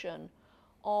notion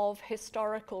of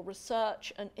historical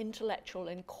research and intellectual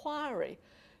inquiry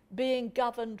being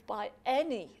governed by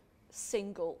any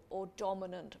single or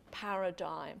dominant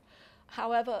paradigm,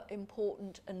 however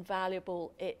important and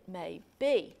valuable it may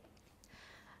be.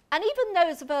 And even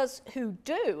those of us who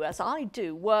do, as I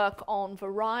do, work on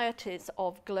varieties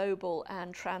of global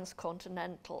and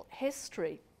transcontinental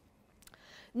history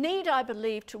need, I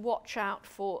believe, to watch out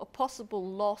for a possible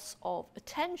loss of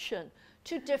attention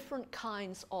to different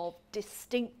kinds of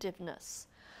distinctiveness.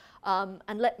 And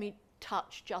let me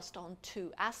touch just on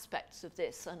two aspects of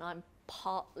this, and I'm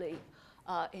partly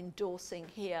endorsing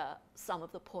here some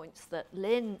of the points that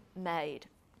Lynn made.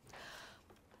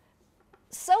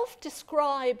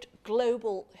 Self-described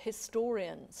global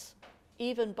historians,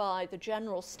 even by the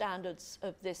general standards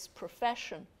of this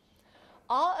profession,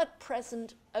 are at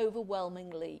present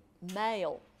overwhelmingly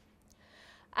male.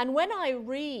 And when I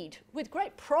read, with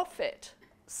great profit,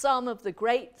 some of the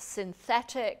great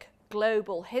synthetic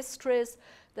global histories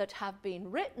that have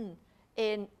been written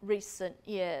in recent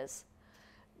years,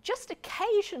 just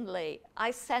occasionally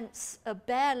I sense a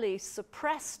barely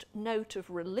suppressed note of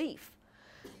relief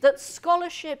that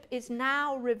scholarship is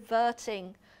now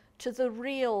reverting to the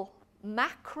real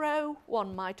macro,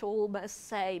 one might almost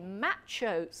say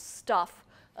macho stuff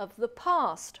of the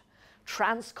past.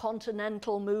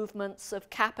 Transcontinental movements of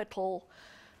capital,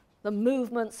 the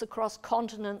movements across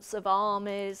continents of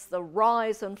armies, the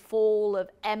rise and fall of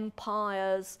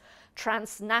empires,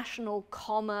 transnational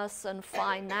commerce and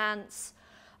finance,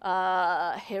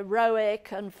 heroic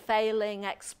and failing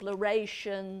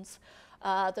explorations,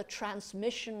 the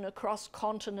transmission across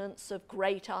continents of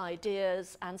great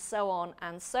ideas, and so on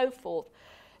and so forth.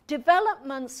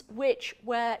 Developments which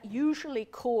were usually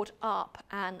caught up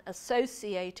and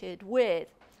associated with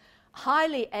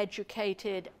highly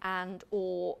educated and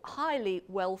or highly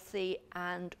wealthy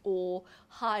and or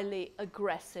highly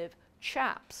aggressive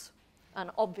chaps. And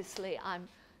obviously I'm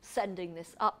sending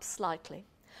this up slightly.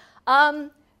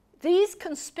 These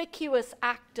conspicuous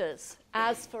actors,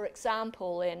 as for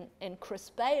example in Chris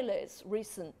Bailey's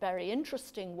recent very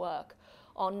interesting work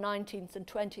on 19th and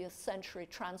 20th century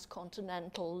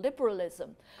transcontinental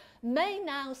liberalism, may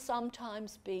now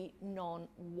sometimes be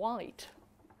non-white.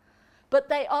 But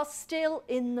they are still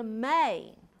in the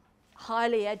main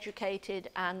highly educated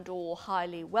and or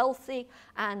highly wealthy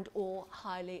and or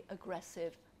highly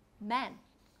aggressive men.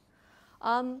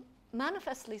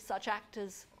 Manifestly such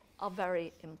actors are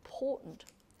very important.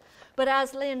 But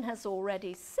as Lynn has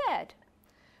already said,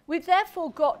 we've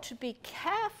therefore got to be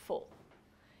careful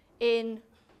in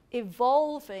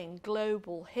evolving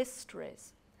global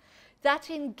histories that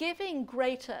in giving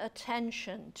greater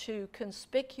attention to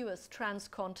conspicuous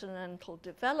transcontinental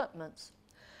developments,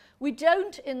 we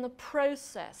don't in the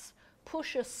process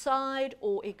push aside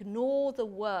or ignore the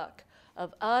work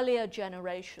of earlier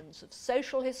generations of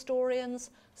social historians,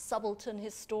 subaltern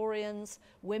historians,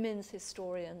 women's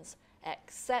historians,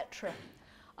 etc.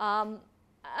 And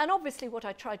obviously what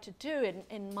I tried to do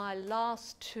in my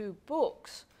last two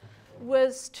books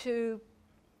was to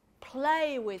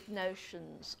play with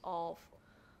notions of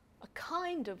a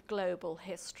kind of global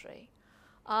history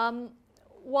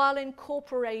while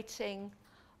incorporating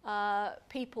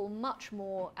people much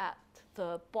more at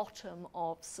the bottom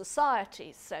of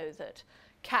society, so that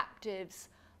captives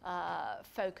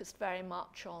focused very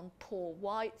much on poor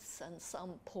whites and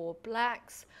some poor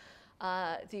blacks.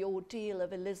 The ordeal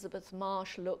of Elizabeth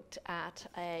Marsh looked at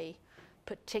a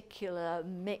particular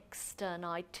mixed and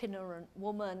itinerant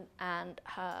woman and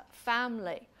her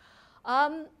family.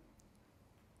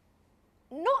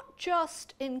 Not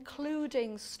just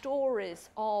including stories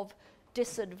of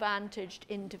disadvantaged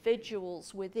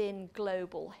individuals within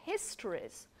global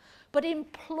histories, but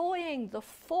employing the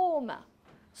former,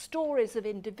 stories of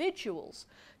individuals,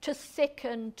 to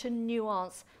thicken, to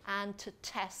nuance, and to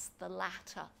test the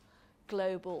latter,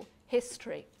 global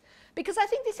history. Because I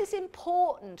think this is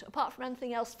important, apart from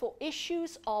anything else, for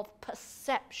issues of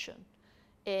perception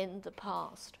in the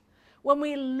past. When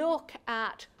we look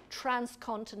at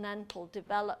transcontinental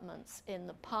developments in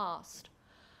the past,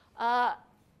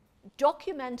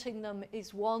 documenting them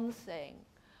is one thing,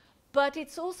 but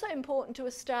it's also important to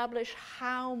establish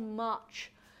how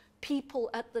much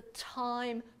people at the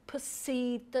time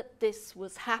perceived that this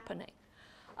was happening,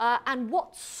 and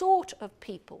what sort of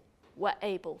people were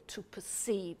able to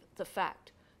perceive the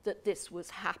fact that this was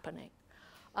happening.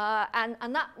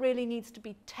 And that really needs to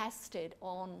be tested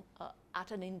on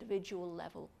at an individual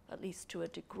level, at least to a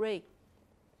degree.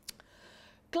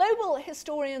 Global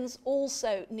historians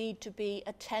also need to be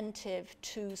attentive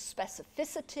to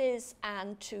specificities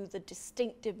and to the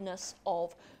distinctiveness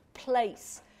of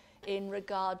place in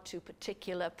regard to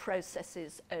particular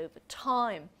processes over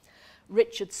time.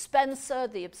 Richard Spencer,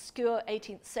 the obscure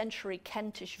 18th century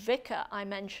Kentish vicar I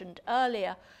mentioned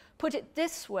earlier, put it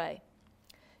this way: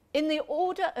 in the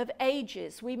order of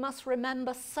ages, we must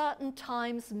remember certain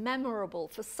times memorable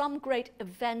for some great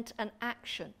event and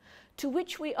action, to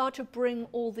which we are to bring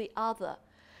all the other.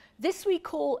 This we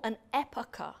call an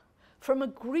epocha, from a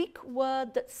Greek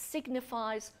word that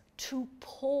signifies to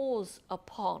pause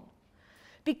upon,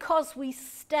 because we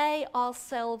stay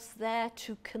ourselves there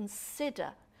to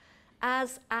consider,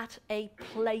 as at a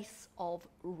place of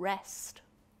rest.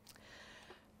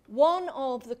 One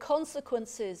of the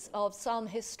consequences of some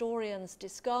historians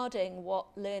discarding what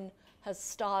Lynn has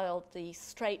styled the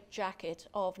straitjacket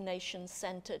of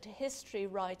nation-centered history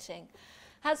writing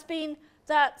has been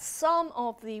that some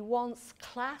of the once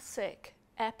classic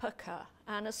epocha,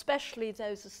 and especially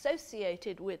those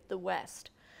associated with the West,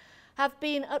 have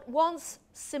been at once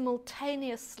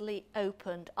simultaneously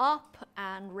opened up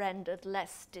and rendered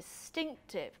less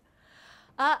distinctive.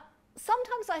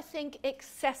 Sometimes I think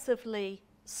excessively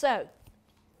so.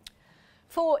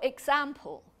 For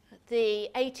example, the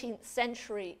 18th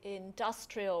century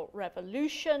Industrial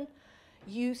Revolution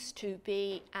used to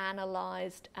be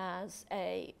analysed as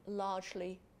a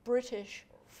largely British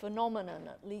phenomenon,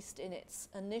 at least in its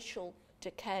initial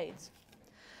decades.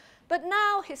 But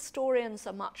now historians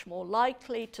are much more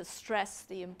likely to stress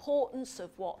the importance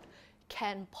of what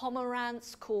Ken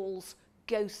Pomerantz calls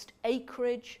ghost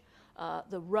acreage,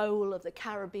 the role of the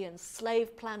Caribbean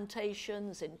slave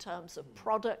plantations in terms of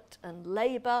product and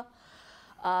labour,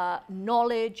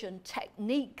 knowledge and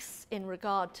techniques in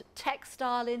regard to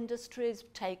textile industries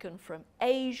taken from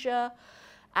Asia,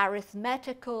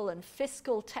 arithmetical and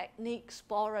fiscal techniques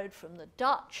borrowed from the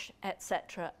Dutch,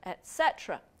 etc.,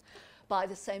 etc. By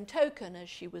the same token, as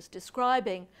she was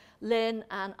describing, Lynn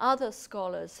and other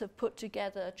scholars have put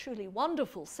together a truly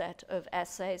wonderful set of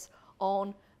essays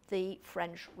on the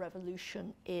French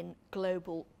Revolution in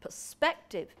global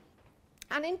perspective.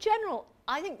 And in general,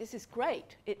 I think this is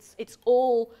great. It's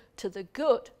all to the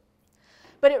good.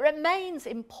 But it remains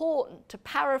important, to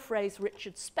paraphrase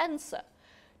Richard Spencer,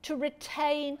 to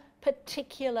retain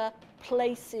particular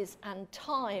places and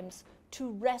times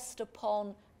to rest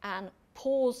upon and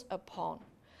pause upon.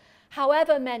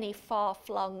 However many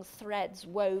far-flung threads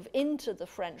wove into the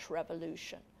French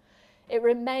Revolution, it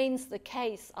remains the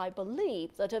case, I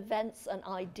believe, that events and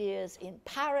ideas in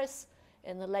Paris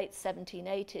in the late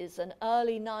 1780s and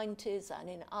early 90s and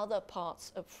in other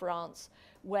parts of France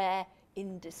were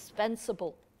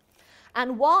indispensable.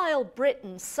 And while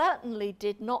Britain certainly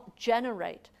did not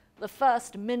generate the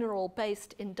first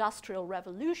mineral-based industrial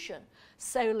revolution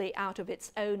solely out of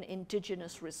its own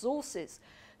indigenous resources,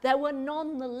 there were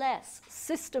nonetheless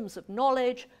systems of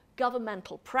knowledge,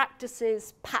 governmental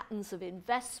practices, patterns of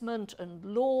investment and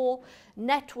law,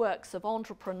 networks of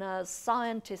entrepreneurs,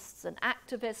 scientists and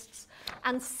activists,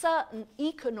 and certain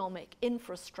economic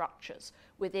infrastructures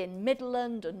within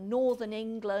Midland and Northern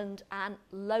England and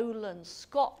Lowland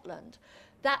Scotland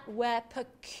that were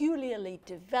peculiarly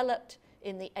developed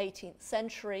in the 18th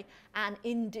century and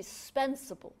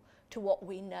indispensable to what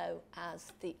we know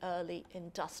as the early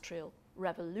Industrial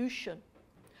Revolution.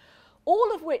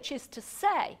 All of which is to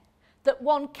say that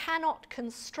one cannot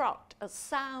construct a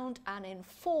sound and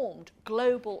informed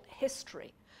global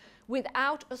history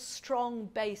without a strong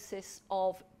basis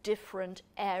of different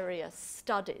area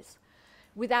studies,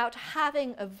 without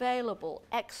having available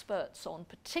experts on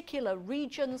particular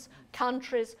regions,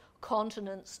 countries,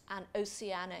 continents, and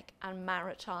oceanic and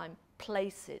maritime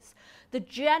places. The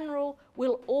general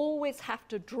will always have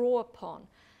to draw upon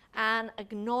and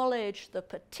acknowledge the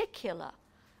particular,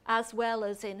 as well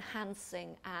as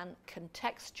enhancing and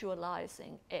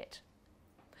contextualizing it.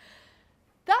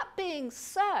 That being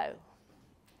so,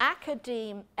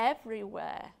 academe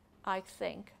everywhere, I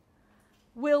think,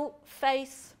 will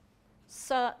face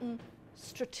certain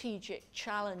strategic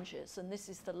challenges, and this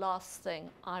is the last thing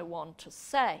I want to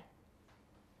say.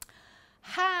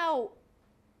 How,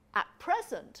 at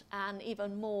present, and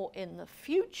even more in the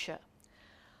future,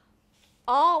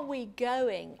 are we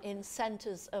going in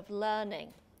centres of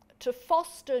learning to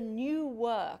foster new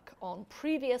work on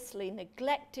previously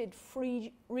neglected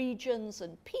free regions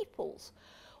and peoples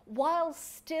while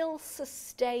still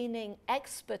sustaining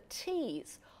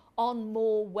expertise on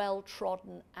more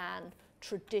well-trodden and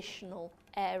traditional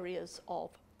areas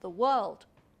of the world?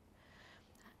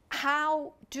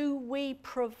 How do we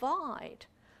provide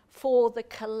for the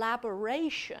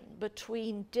collaboration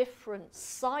between different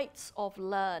sites of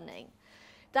learning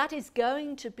that is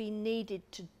going to be needed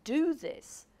to do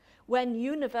this when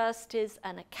universities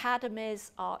and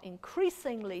academies are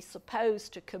increasingly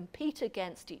supposed to compete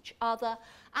against each other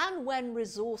and when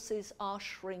resources are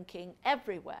shrinking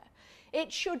everywhere?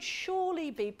 It should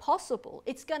surely be possible,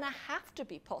 it's going to have to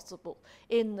be possible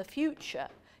in the future,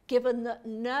 given that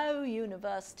no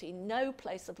university, no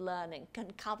place of learning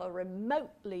can cover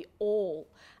remotely all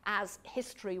as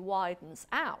history widens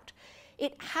out.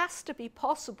 It has to be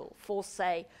possible for,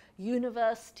 say,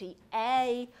 University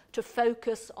A to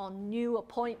focus on new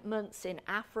appointments in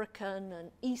African and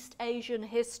East Asian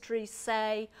history,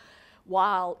 say,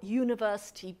 while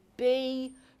University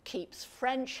B keeps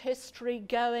French history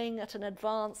going at an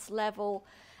advanced level,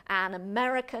 and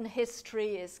American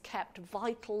history is kept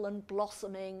vital and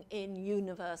blossoming in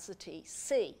University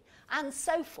C, and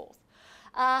so forth.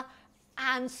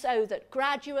 And so that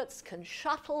graduates can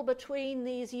shuttle between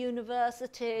these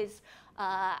universities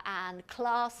and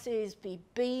classes be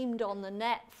beamed on the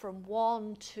net from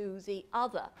one to the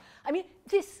other. I mean,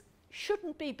 this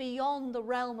shouldn't be beyond the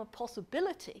realm of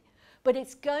possibility, but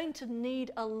it's going to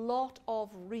need a lot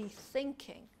of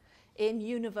rethinking in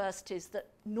universities that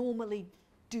normally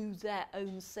do their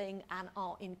own thing and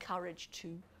are encouraged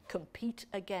to compete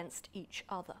against each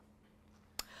other.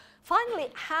 Finally,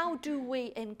 how do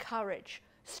we encourage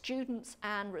students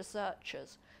and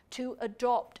researchers to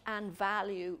adopt and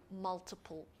value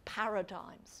multiple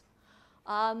paradigms?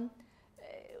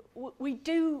 We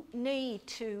do need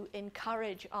to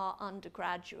encourage our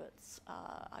undergraduates,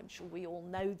 I'm sure we all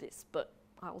know this, but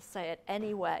I'll say it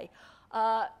anyway,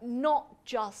 not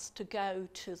just to go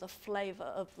to the flavour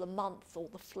of the month or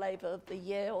the flavour of the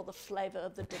year or the flavour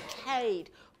of the decade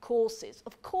courses.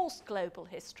 Of course, global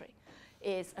history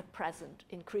is at present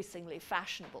increasingly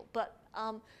fashionable, but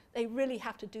they really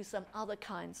have to do some other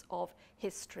kinds of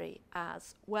history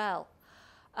as well.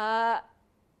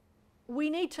 We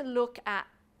need to look at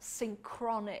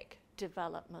synchronic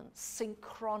developments,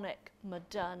 synchronic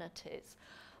modernities.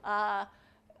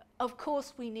 Of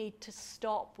course, we need to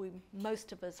stop,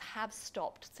 most of us have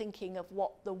stopped thinking of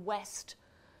what the West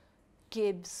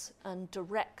gives and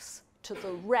directs to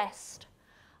the rest.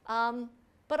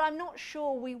 But I'm not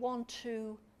sure we want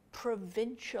to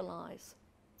provincialize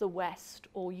the West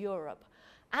or Europe.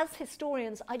 As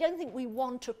historians, I don't think we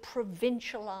want to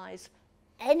provincialize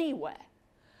anywhere.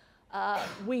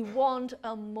 We want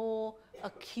a more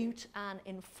acute and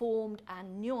informed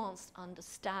and nuanced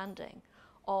understanding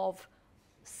of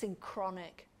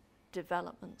synchronic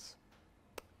developments.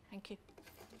 Thank you.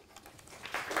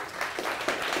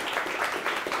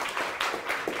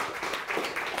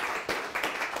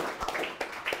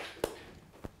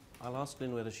 I'll ask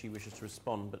Lynn whether she wishes to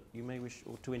respond, but you may wish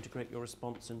to integrate your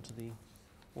response into the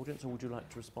audience, or would you like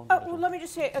to respond? Well, let me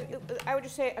just say, I would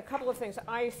just say a couple of things.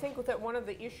 I think that one of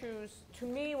the issues, to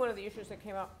me, one of the issues that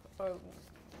came up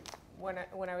when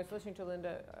I was listening to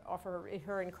Linda offer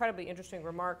her incredibly interesting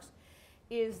remarks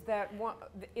is that one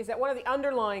of the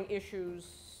underlying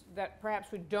issues that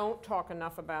perhaps we don't talk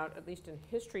enough about, at least in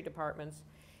history departments,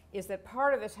 is that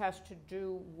part of this has to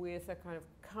do with a kind of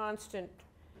constant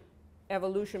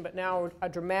evolution, but now a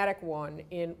dramatic one,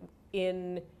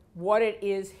 in what it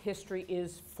is history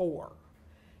is for.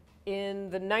 In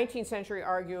the 19th century,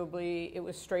 arguably, it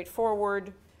was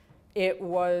straightforward. It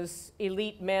was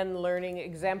elite men learning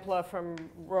exempla from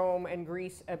Rome and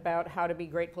Greece about how to be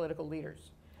great political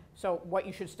leaders. So what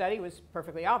you should study was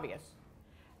perfectly obvious.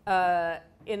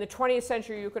 In the 20th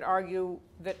century, you could argue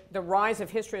that the rise of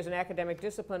history as an academic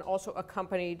discipline also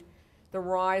accompanied the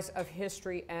rise of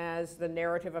history as the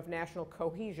narrative of national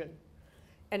cohesion.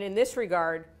 And in this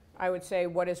regard, I would say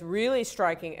what is really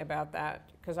striking about that,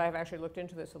 because I've actually looked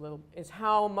into this a little, is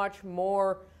how much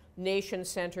more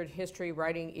nation-centered history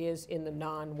writing is in the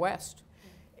non-West.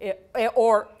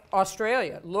 Or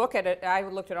Australia. Look at it. I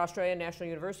looked at Australian National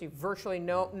University. Virtually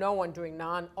no one doing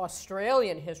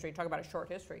non-Australian history. Talk about a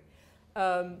short history.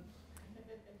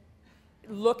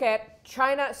 Look at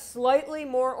China, slightly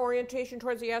more orientation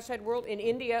towards the outside world. In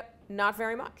India, not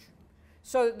very much.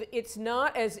 So it's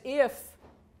not as if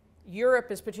Europe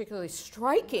is particularly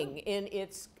striking in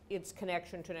its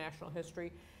connection to national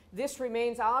history. This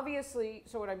remains obviously,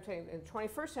 so what I'm saying, in the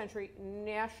 21st century,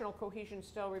 national cohesion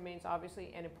still remains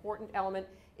obviously an important element,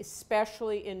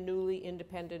 especially in newly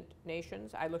independent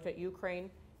nations. I looked at Ukraine.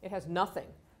 It has nothing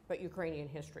but Ukrainian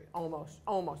history, almost.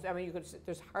 I mean,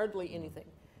 there's hardly anything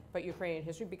but Ukrainian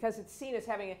history because it's seen as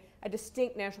having a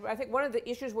distinct national. I think one of the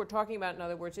issues we're talking about, in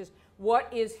other words, is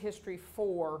what is history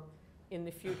for in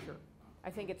the future?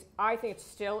 I think it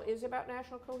still is about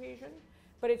national cohesion,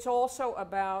 but it's also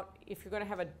about, if you're going to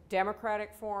have a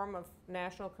democratic form of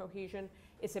national cohesion,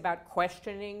 it's about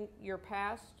questioning your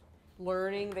past,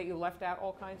 learning that you left out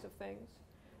all kinds of things.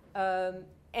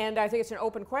 And I think it's an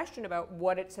open question about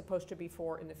what it's supposed to be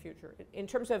for in the future. In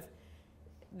terms of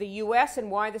the US and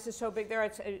why this is so big there,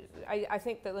 I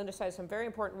think that Linda cited some very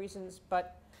important reasons,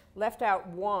 but left out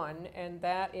one, and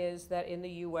that is that in the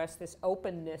US, this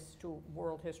openness to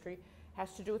world history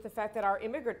has to do with the fact that our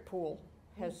immigrant pool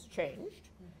has changed.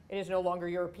 It is no longer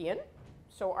European,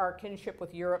 so our kinship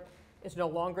with Europe is no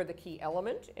longer the key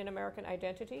element in American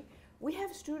identity. We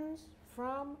have students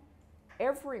from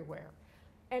everywhere.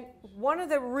 And one of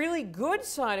the really good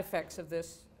side effects of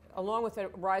this, along with a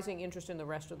rising interest in the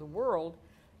rest of the world,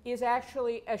 is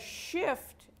actually a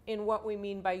shift in what we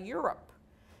mean by Europe.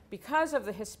 Because of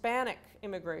the Hispanic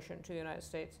immigration to the United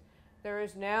States, there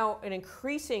is now an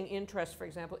increasing interest, for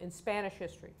example, in Spanish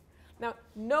history. Now,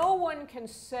 no one can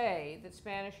say that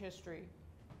Spanish history,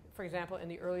 for example, in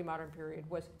the early modern period,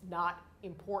 was not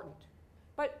important.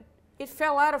 But it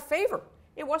fell out of favor.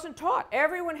 It wasn't taught.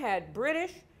 Everyone had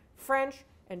British, French,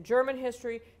 and German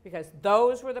history because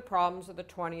those were the problems of the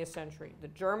 20th century. The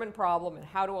German problem and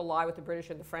how to ally with the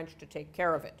British and the French to take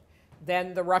care of it.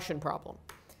 Then the Russian problem.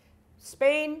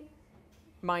 Spain,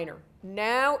 minor.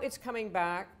 Now it's coming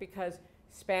back because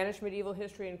Spanish medieval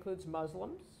history includes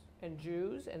Muslims and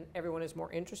Jews, and everyone is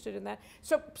more interested in that.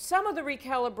 So some of the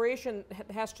recalibration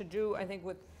has to do, I think,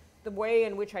 with the way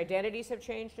in which identities have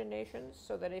changed in nations,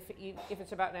 so that if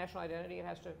it's about national identity, it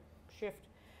has to shift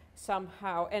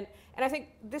somehow. And I think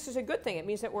this is a good thing. It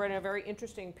means that we're in a very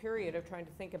interesting period of trying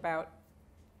to think about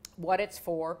what it's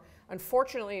for.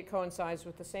 Unfortunately, it coincides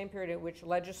with the same period in which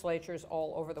legislatures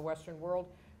all over the Western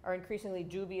world are increasingly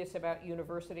dubious about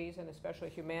universities and especially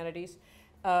humanities.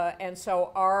 And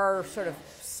so our sort of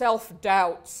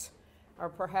self-doubts are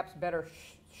perhaps better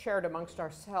shared amongst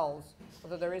ourselves,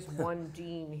 although there is one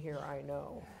dean here I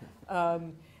know,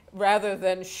 rather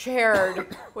than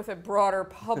shared with a broader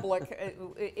public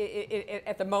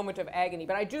at the moment of agony.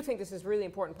 But I do think this is a really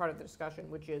important part of the discussion,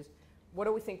 which is, what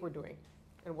do we think we're doing,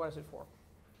 and what is it for?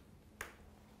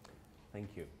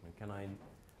 Thank you. And can I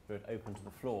throw it open to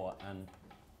the floor and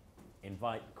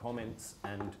invite comments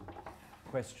and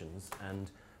questions?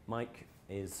 And Mike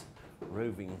is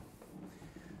roving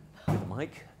with the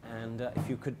mic. And if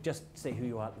you could just say who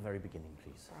you are at the very beginning,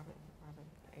 please.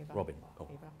 Ava. Robin. Oh.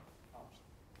 Ava.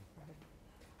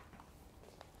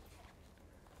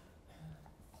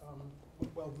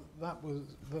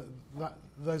 Well,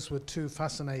 those were two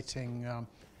fascinating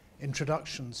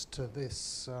introductions to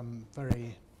this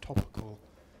very topical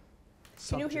subject.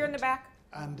 Can you hear in the back?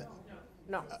 And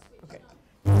no. Okay.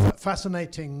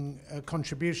 Fascinating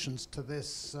contributions to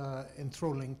this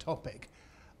enthralling topic.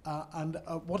 And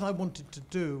what I wanted to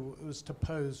do was to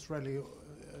pose really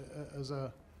as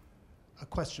a a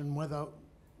question whether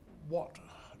what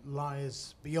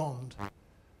lies beyond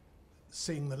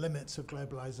seeing the limits of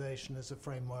globalization as a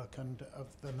framework and of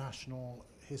the national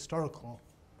historical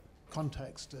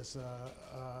context as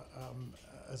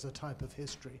a type of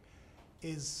history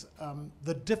is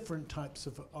the different types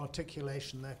of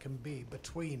articulation there can be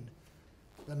between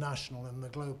the national and the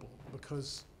global,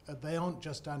 because they aren't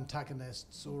just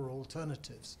antagonists or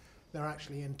alternatives, they're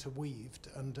actually interweaved.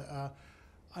 And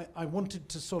I wanted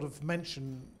to sort of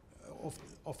mention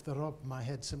off the top of my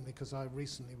head, simply because I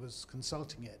recently was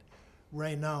consulting it,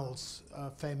 Raynal's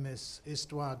famous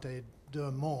Histoire des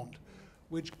deux mondes,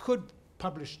 which could,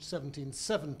 published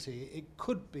 1770, it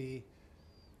could be,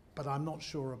 but I'm not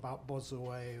sure about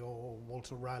Bossuet or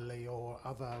Walter Raleigh or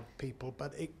other people,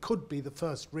 but it could be the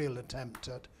first real attempt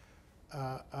at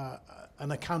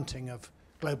an accounting of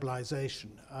globalization.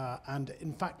 And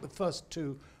in fact, the first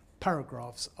two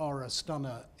paragraphs are a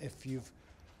stunner if you've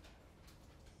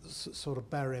sort of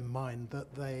bear in mind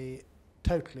that they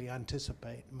totally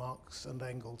anticipate Marx and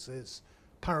Engels'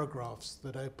 paragraphs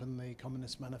that open the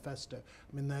Communist Manifesto.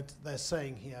 I mean, they're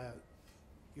saying here,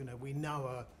 you know, we now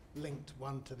are linked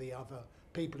one to the other.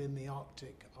 People in the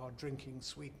Arctic are drinking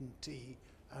sweetened tea,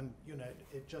 and, you know,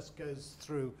 it just goes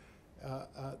through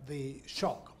the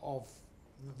shock of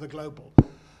the global.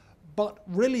 But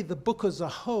really the book as a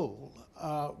whole,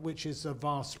 which is a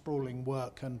vast sprawling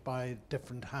work and by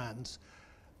different hands,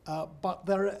 but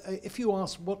there, if you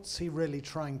ask what's he really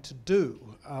trying to do,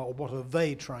 or what are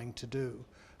they trying to do,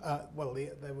 well,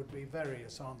 there would be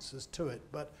various answers to it.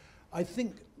 But I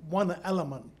think one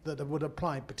element that would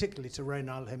apply particularly to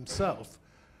Raynal himself,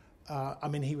 I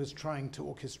mean, he was trying to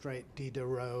orchestrate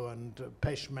Diderot and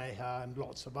Pechmeja and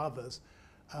lots of others,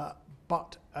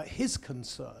 but his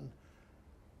concern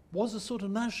was a sort of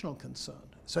national concern.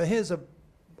 So here's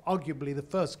arguably the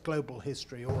first global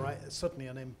history, or certainly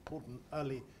an important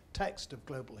early text of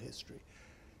global history.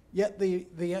 Yet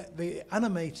the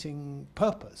animating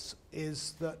purpose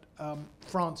is that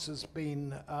France has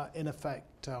been, in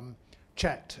effect,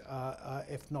 checked,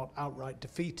 if not outright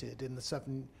defeated, in the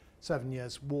Seven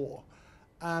Years' War.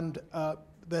 And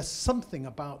there's something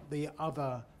about the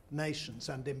other nations,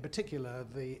 and in particular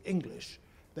the English.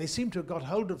 They seem to have got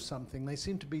hold of something. They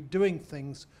seem to be doing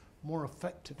things more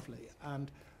effectively.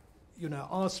 And, you know,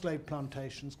 our slave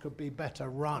plantations could be better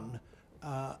run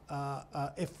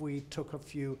if we took a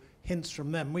few hints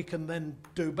from them. We can then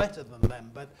do better than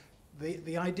them. But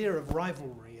the idea of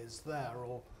rivalry is there,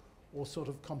 or sort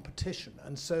of competition.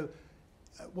 And so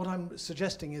what I'm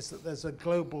suggesting is that there's a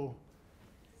global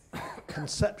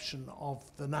conception of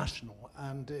the national,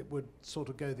 and it would sort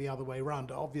of go the other way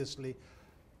around. Obviously,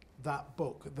 that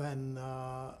book then,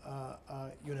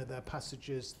 you know, there are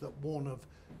passages that warn of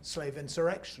slave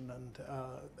insurrection and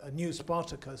a new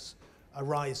Spartacus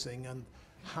arising, and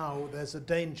how there's a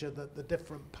danger that the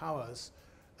different powers,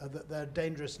 that there are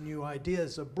dangerous new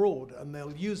ideas abroad, and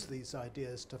they'll use these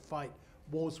ideas to fight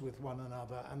wars with one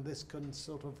another, and this can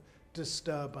sort of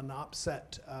disturb and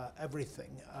upset everything.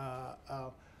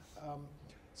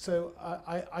 So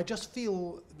I just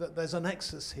feel that there's a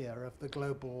nexus here of the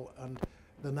global and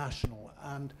the national,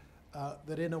 and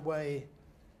that in a way,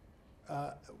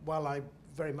 while I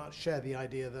very much share the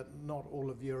idea that not all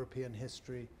of European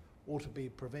history ought to be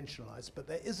provincialized, but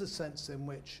there is a sense in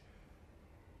which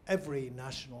every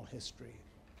national history,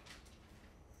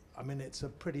 I mean, it's a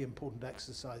pretty important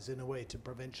exercise in a way to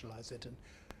provincialize it, and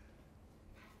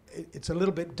it's a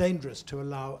little bit dangerous to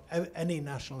allow any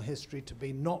national history to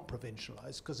be not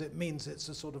provincialized, because it means it's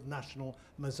a sort of national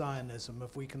messianism,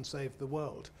 if we can save the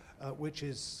world, which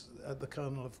is the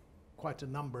kernel of quite a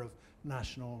number of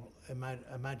national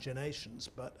imaginations.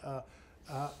 But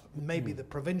maybe the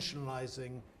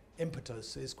provincializing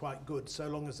impetus is quite good, so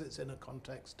long as it's in a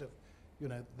context of, you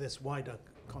know, this wider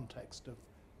context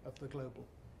of the global.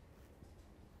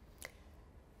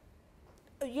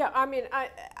 Yeah, I mean,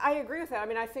 I agree with that. I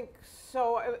mean, I think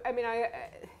so. I mean,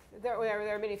 there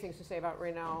are many things to say about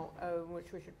Raynal,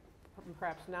 which we should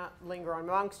perhaps not linger on.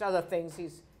 Amongst other things,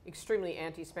 he's extremely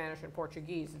anti-Spanish and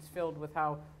Portuguese. It's filled with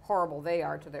how horrible they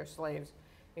are to their slaves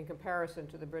in comparison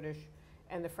to the British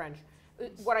and the French.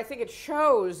 What I think it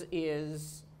shows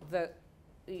is that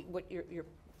what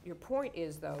your point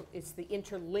is, though, it's the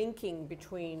interlinking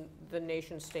between the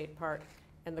nation-state part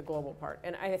and the global part.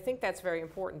 And I think that's very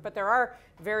important. But there are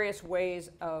various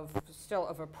ways of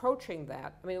approaching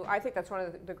that. I mean, I think that's one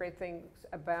of the great things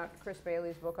about Chris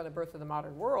Bailey's book on the birth of the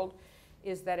modern world,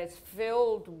 is that it's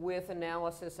filled with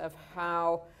analysis of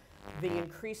how the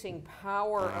increasing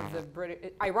power of the British,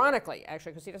 ironically,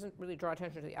 actually, because he doesn't really draw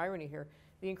attention to the irony here,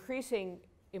 the increasing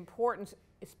importance,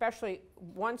 especially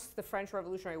once the French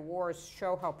Revolutionary Wars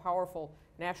show how powerful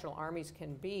national armies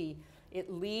can be,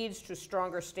 it leads to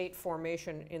stronger state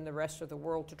formation in the rest of the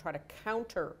world to try to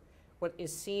counter what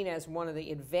is seen as one of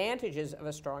the advantages of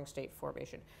a strong state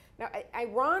formation. Now,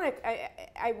 ironic,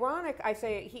 I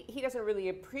say, he doesn't really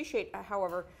appreciate,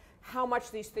 however, how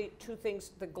much these two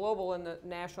things, the global and the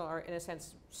national, are in a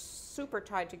sense super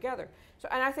tied together. So,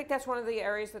 and I think that's one of the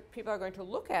areas that people are going to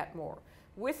look at more.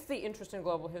 With the interest in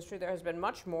global history, there has been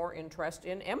much more interest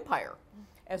in empire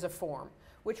as a form,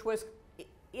 which was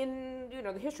in, you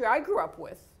know, the history I grew up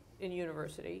with in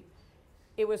university.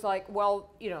 It was like,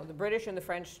 well, you know, the British and the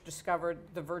French discovered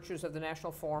the virtues of the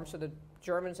national form, so the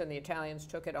Germans and the Italians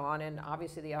took it on, and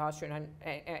obviously the Austrian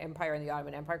Empire and the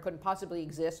Ottoman Empire couldn't possibly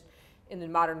exist in the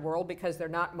modern world because they're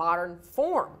not modern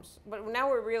forms. But now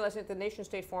we're realizing that the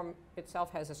nation-state form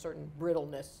itself has a certain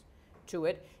brittleness to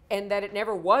it, and that it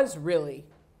never was really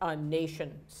a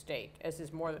nation-state, as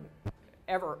is more than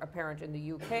ever apparent in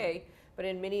the UK, but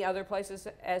in many other places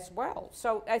as well.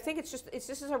 So I think this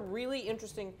is a really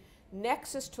interesting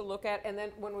nexus to look at. And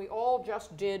then when we all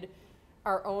just did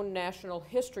our own national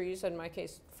histories, in my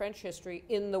case French history,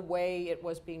 in the way it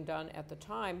was being done at the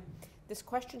time, this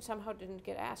question somehow didn't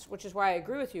get asked, which is why I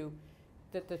agree with you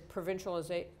that the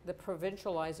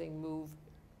provincializing move,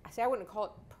 I wouldn't call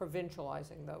it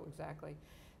provincializing though exactly,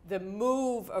 the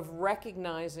move of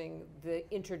recognizing the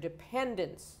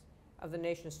interdependence of the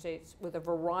nation states with a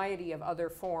variety of other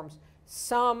forms,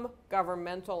 some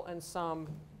governmental and some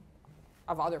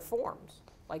of other forms,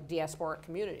 like diasporic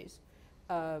communities,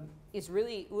 is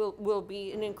really, will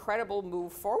be an incredible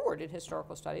move forward in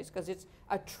historical studies, because it's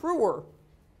a truer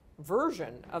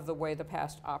version of the way the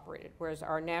past operated, whereas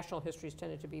our national histories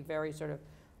tended to be very sort of,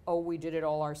 oh, we did it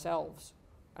all ourselves,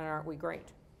 and aren't we great,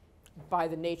 by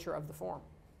the nature of the form.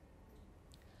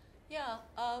 Yeah,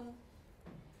 I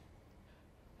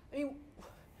mean,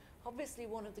 obviously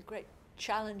one of the great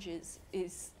challenges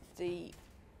is the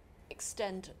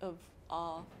extent of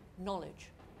our knowledge.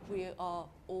 We are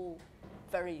all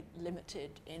very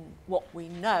limited in what we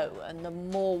know, and the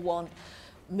more one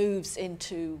moves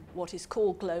into what is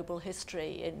called global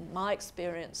history, in my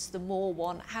experience, the more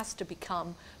one has to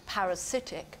become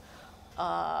parasitic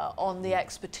on the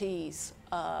expertise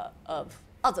of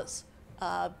others,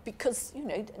 because, you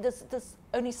know, there's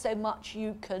only so much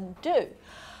you can do.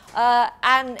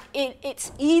 And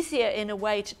it's easier in a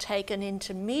way to take an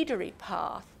intermediary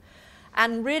path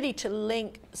and really to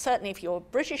link, certainly if you're a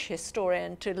British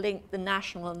historian, to link the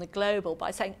national and the global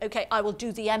by saying, okay, I will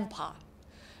do the empire,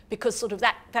 because sort of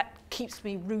that keeps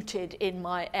me rooted in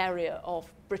my area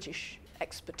of British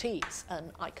expertise,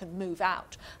 and I can move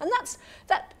out. And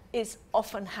that is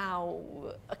often how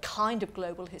a kind of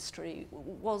global history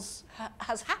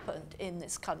has happened in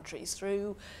this country,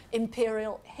 through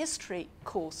imperial history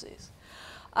courses.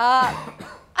 And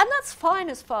that's fine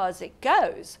as far as it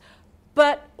goes,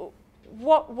 but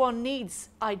what one needs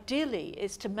ideally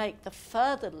is to make the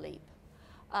further leap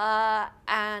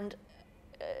and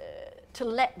to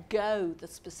let go the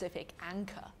specific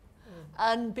anchor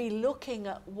and be looking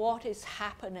at what is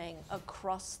happening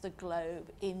across the globe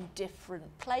in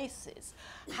different places.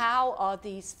 How are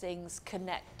these things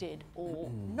connected or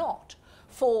not?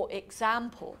 For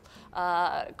example,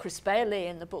 Chris Bailey,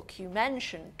 in the book you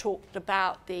mentioned, talked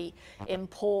about the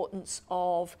importance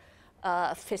of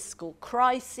fiscal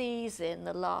crises in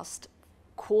the last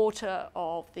quarter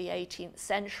of the 18th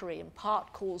century, in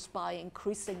part caused by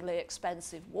increasingly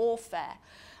expensive warfare,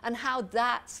 and how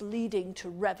that's leading to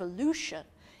revolution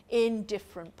in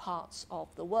different parts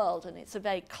of the world. And it's a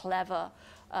very clever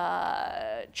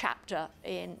chapter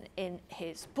in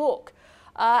his book.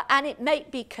 And it may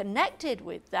be connected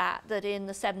with that in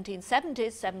the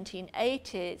 1770s,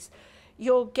 1780s,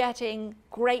 you're getting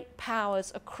great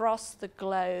powers across the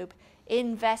globe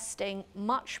investing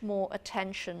much more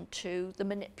attention to the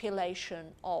manipulation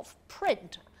of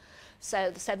print.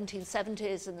 So the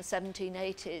 1770s and the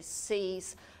 1780s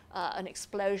sees an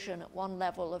explosion at one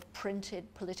level of printed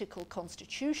political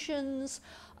constitutions.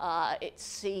 It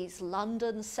sees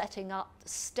London setting up the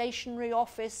stationery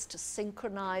office to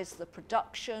synchronize the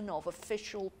production of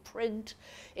official print.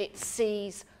 It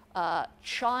sees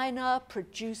China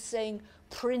producing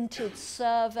printed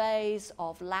surveys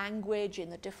of language in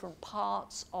the different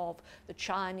parts of the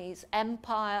Chinese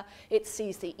Empire. It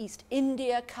sees the East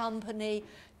India Company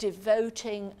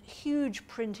devoting huge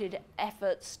printed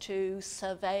efforts to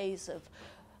surveys of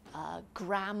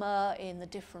grammar in the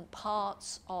different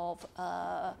parts of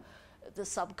the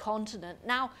subcontinent.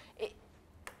 Now,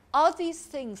 are these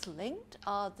things linked?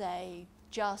 Are they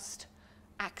just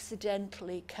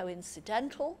accidentally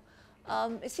coincidental?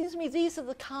 It seems to me these are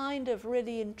the kind of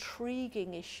really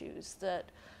intriguing issues that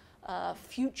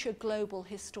future global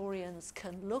historians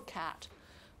can look at.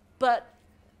 But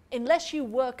unless you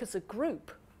work as a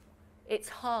group, it's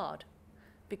hard,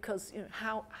 because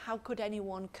how could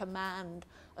anyone command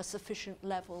a sufficient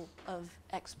level of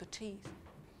expertise?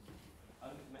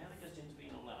 May I just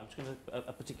intervene on that? I'm just going to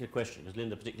a particular question, because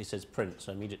Linda particularly says print,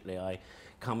 so immediately I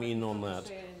come in on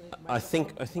that. I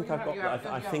think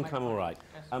I'm all right.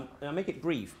 I'll make it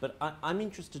brief, but I'm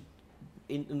interested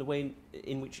in the way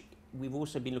in which we've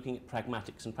also been looking at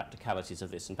pragmatics and practicalities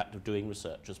of this, in fact, of doing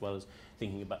research, as well as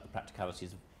thinking about the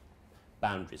practicalities of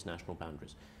boundaries, national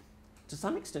boundaries. To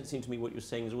some extent, it seems to me what you're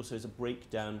saying is also a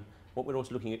breakdown. What we're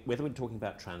also looking at, whether we're talking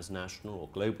about transnational or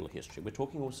global history, we're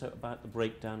talking also about the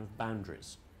breakdown of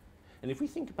boundaries. And if we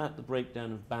think about the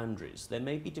breakdown of boundaries, there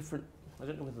may be different, I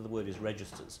don't know whether the word is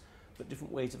registers, but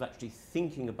different ways of actually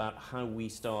thinking about how we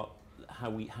start, how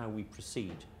we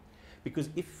proceed. Because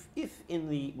if in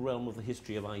the realm of the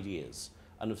history of ideas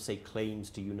and of, say, claims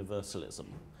to universalism,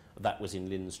 that was in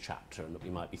Lynn's chapter and that we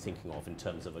might be thinking of in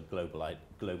terms of a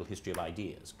global history of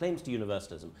ideas, claims to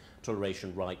universalism,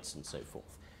 toleration, rights, and so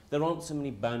forth, there aren't so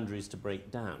many boundaries to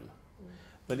break down.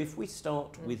 But if we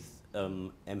start with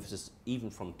emphasis even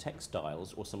from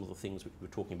textiles or some of the things which we're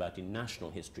talking about in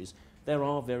national histories, there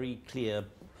are very clear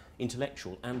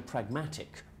intellectual and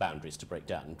pragmatic boundaries to break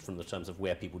down from the terms of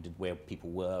where people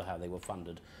were, how they were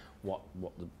funded, what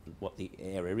the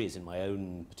area is. In my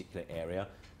own particular area,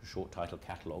 short title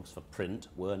catalogues for print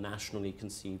were nationally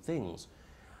conceived things.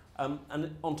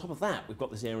 And on top of that, we've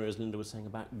got this area, as Linda was saying,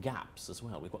 about gaps as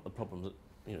well. We've got the problem that,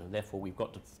 therefore we've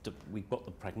got the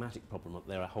pragmatic problem that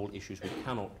there are whole issues we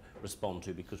cannot respond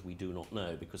to because we do not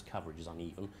know, because coverage is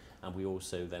uneven, and we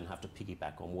also then have to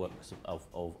piggyback on works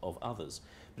of others.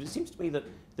 But it seems to me that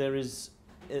there are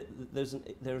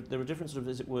different sort of,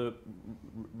 as it were,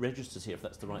 registers here, if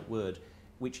that's the right word,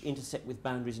 which intersect with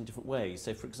boundaries in different ways.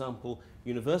 So, for example,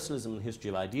 universalism and the history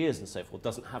of ideas and so forth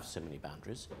doesn't have so many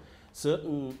boundaries.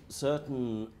 Certain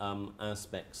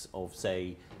aspects of,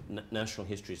 say, national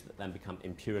histories that then become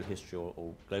imperial history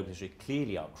or global history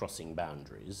clearly are crossing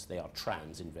boundaries. They are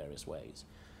trans in various ways.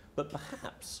 But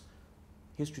perhaps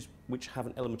histories which have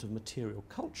an element of material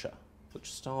culture,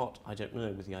 which start, I don't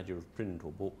know, with the idea of print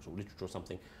or books or literature or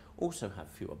something, also have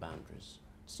fewer boundaries.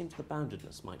 It seems the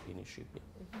boundedness might be an issue here.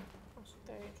 Mm-hmm.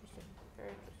 Very interesting, very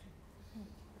interesting.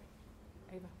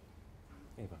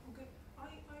 Eva. Okay, I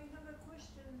have a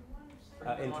question.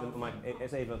 Into the mic.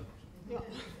 It's Eva. Yeah,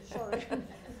 sorry. To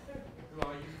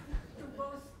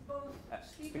both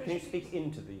speakers. Can you speak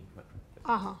into the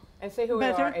Uh-huh. And say who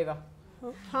Better? you are, Eva.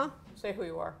 Huh? Say who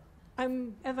you are.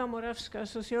 I'm Eva Morawska,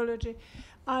 sociology.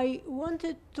 I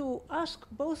wanted to ask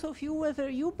both of you whether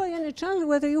you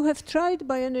have tried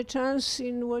by any chance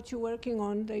in what you're working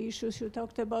on, the issues you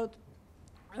talked about,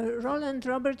 Roland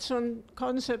Robertson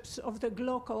concepts of the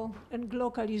glocal and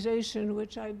glocalization,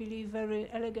 which I believe very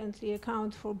elegantly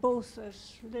account for both,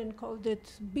 as Lynn called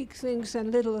it, big things and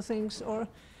little things, or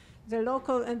the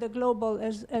local and the global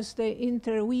as they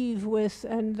interweave with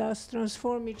and thus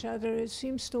transform each other. It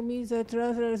seems to me that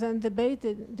rather than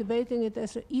debating it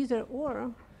as either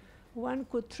or, one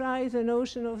could try the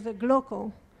notion of the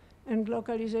glocal and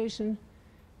glocalization.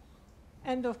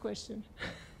 End of question.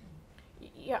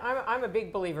 Yeah, I'm a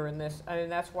big believer in this,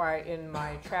 and that's why in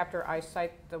my chapter I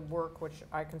cite the work which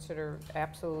I consider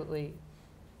absolutely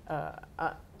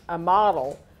a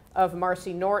model of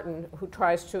Marcy Norton, who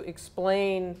tries to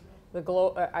explain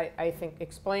I think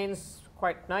explains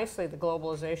quite nicely the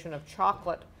globalization of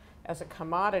chocolate as a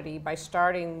commodity by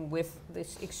starting with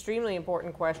this extremely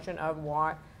important question of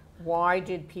why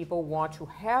did people want to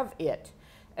have it?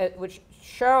 Which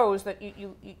shows that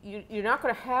you're not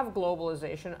going to have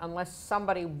globalization unless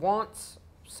somebody wants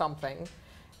something.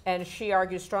 And she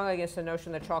argues strongly against the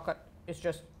notion that chocolate is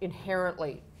just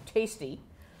inherently tasty,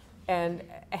 and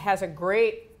has a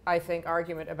great, I think,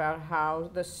 argument about how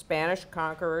the Spanish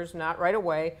conquerors, not right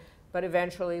away, but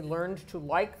eventually learned to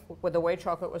like the way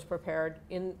chocolate was prepared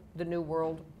in the New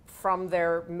World from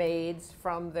their maids,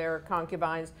 from their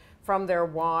concubines, from their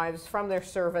wives, from their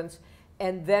servants,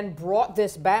 and then brought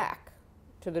this back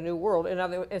to the New World.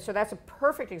 And so that's a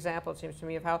perfect example, it seems to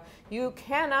me, of how you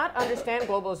cannot understand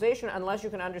globalization unless you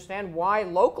can understand why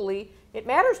locally it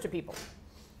matters to people.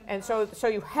 And so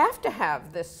you have to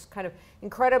have this kind of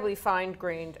incredibly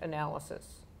fine-grained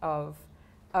analysis of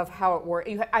how it works.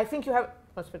 I think you have,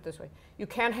 let's put it this way, you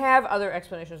can have other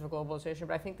explanations of globalization,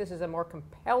 but I think this is a more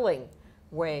compelling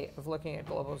way of looking at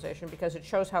globalization because it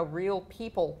shows how real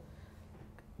people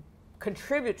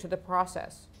contribute to the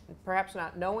process, perhaps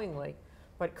not knowingly,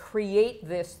 but create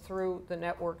this through the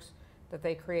networks that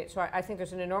they create. So I think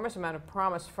there's an enormous amount of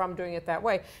promise from doing it that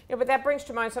way. But that brings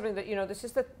to mind something that,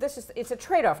 it's a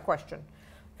trade-off question.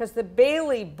 Because the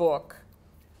Bailey book,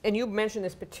 and you mentioned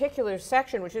this particular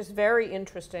section, which is very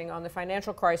interesting, on the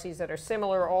financial crises that are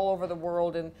similar all over the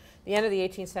world in the end of the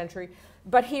 18th century.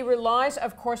 But he relies,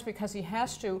 of course, because he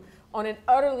has to, on an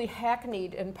utterly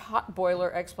hackneyed and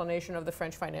potboiler explanation of the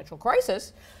French financial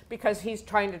crisis, because he's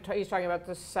talking about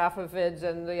the Safavids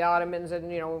and the Ottomans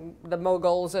and the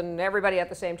Mughals and everybody at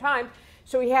the same time.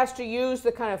 So he has to use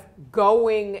the kind of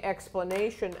going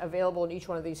explanation available in each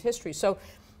one of these histories. So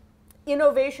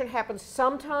innovation happens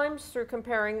sometimes through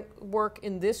comparing work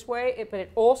in this way, but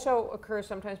it also occurs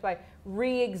sometimes by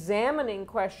re-examining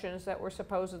questions that were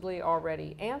supposedly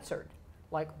already answered,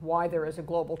 like why there is a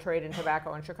global trade in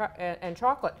tobacco and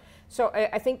chocolate. So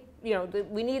I think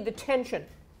we need the tension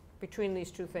between these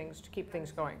two things to keep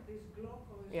things going.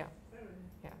 Yeah,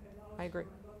 yeah, I agree.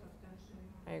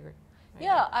 I agree.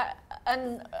 Yeah,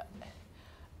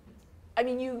 I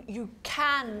mean, you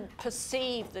can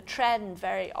perceive the trend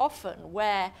very often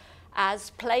where, as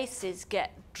places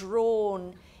get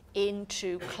drawn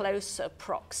into closer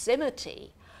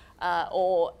proximity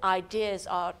or ideas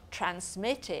are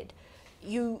transmitted,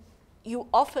 you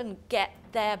often get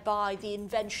thereby the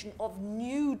invention of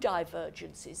new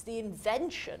divergences, the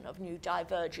invention of new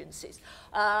divergences.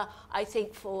 I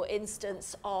think, for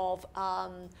instance, of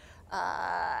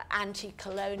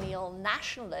anti-colonial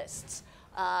nationalists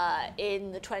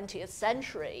in the 20th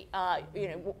century.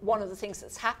 One of the things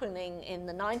that's happening in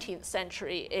the 19th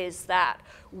century is that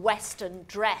Western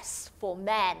dress for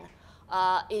men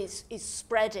is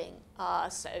spreading.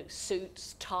 So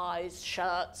suits, ties,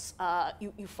 shirts,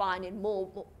 you find in more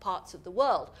parts of the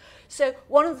world. So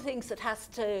one of the things that has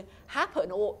to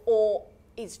happen, or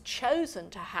is chosen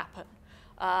to happen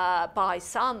by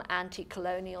some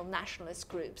anti-colonial nationalist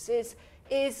groups, is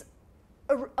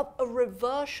a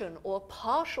reversion or a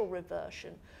partial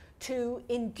reversion to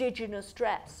indigenous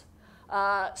dress,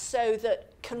 so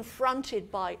that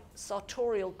confronted by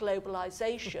sartorial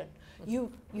globalization,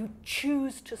 you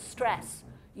choose to stress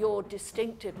your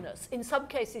distinctiveness. In some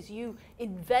cases, you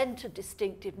invent a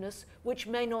distinctiveness which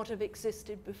may not have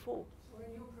existed before. Or a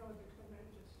new product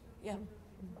emerges. Yeah.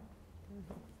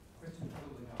 Questions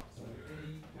building up. So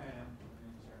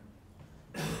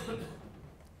Eddie,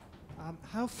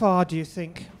 how far do you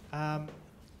think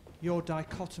your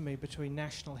dichotomy between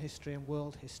national history and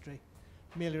world history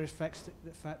merely reflects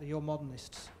the fact that you're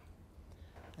modernists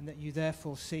and that you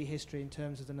therefore see history in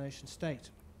terms of the nation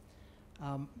state?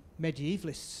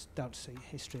 Medievalists don't see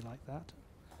history like that.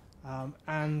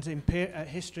 And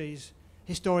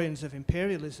historians of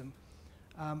imperialism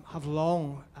have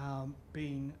long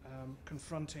been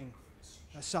confronting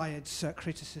Syed's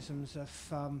criticisms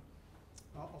of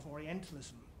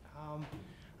Orientalism.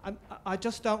 And I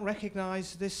just don't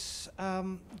recognise this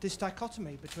this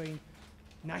dichotomy between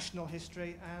national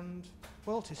history and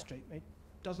world history. It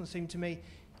doesn't seem to me.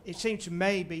 It seems to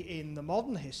maybe in the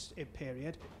modern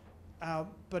period,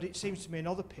 but it seems to me in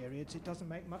other periods it doesn't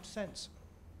make much sense.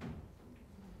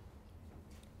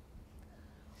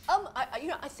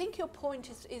 I think your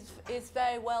point is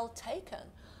very well taken.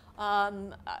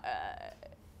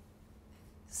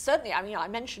 Certainly, I mean, I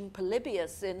mentioned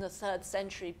Polybius in the 3rd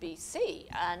century BC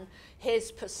and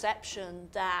his perception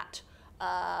that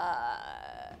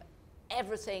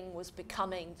everything was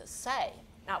becoming the same.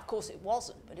 Now, of course, it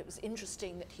wasn't, but it was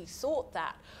interesting that he thought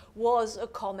that was a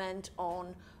comment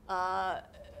on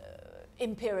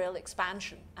imperial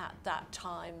expansion at that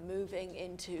time, moving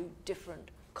into different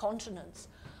continents.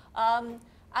 And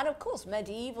of course,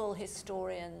 medieval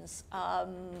historians,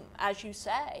 as you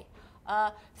say,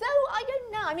 though I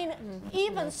don't know, I mean,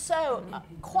 even so,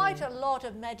 quite a lot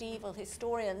of medieval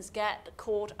historians get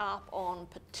caught up on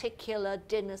particular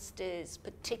dynasties,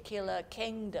 particular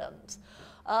kingdoms.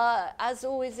 As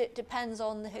always, it depends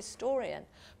on the historian.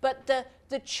 But the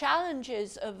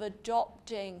challenges of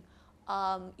adopting,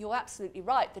 you're absolutely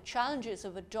right, the challenges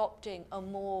of adopting a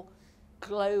more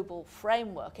global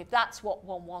framework, if that's what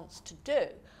one wants to do,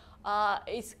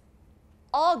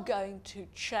 are going to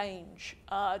change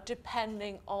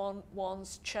depending on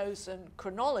one's chosen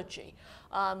chronology.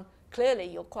 Clearly,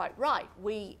 you're quite right.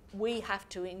 We have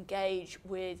to engage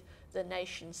with the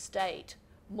nation state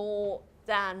much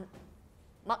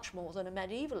more than a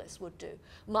medievalist would do,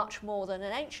 much more than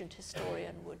an ancient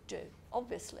historian would do,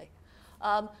 obviously.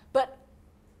 But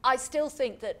I still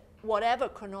think that whatever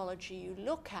chronology you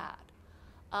look at,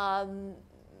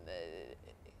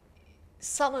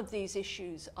 some of these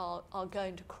issues are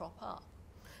going to crop up.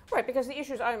 Right, because the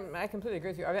issues, I completely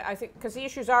agree with you. I think because the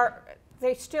issues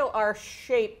they still are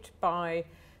shaped by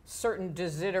certain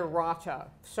desiderata.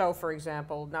 So, for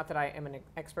example, not that I am an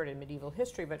expert in medieval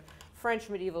history, but French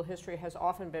medieval history has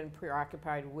often been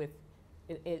preoccupied with,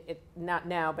 not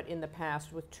now, but in the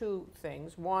past, with two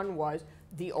things. One was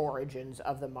the origins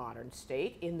of the modern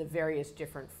state in the various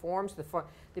different forms,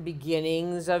 the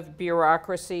beginnings of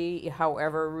bureaucracy,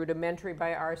 however rudimentary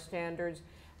by our standards,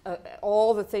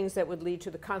 all the things that would lead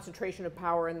to the concentration of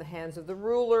power in the hands of the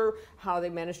ruler, how they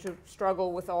managed to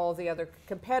struggle with all the other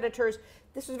competitors.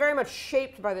 This was very much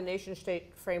shaped by the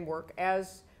nation-state framework,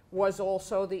 as was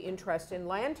also the interest in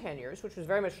land tenures, which was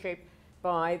very much shaped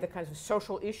by the kinds of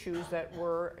social issues that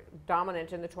were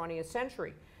dominant in the 20th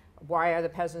century. Why are the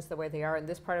peasants the way they are in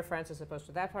this part of France as opposed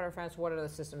to that part of France? What are the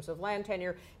systems of land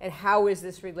tenure? And how is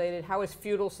this related? How is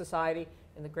feudal society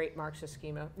in the great Marxist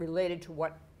schema related to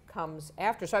what comes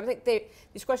after? So I think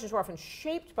these questions were often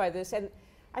shaped by this. And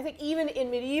I think even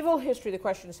in medieval history, the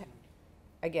questions,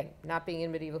 again, not being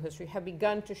in medieval history, have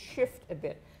begun to shift a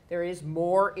bit. There is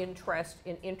more interest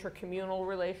in intercommunal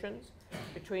relations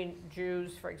between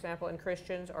Jews, for example, and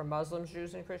Christians, or Muslims,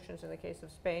 Jews, and Christians in the case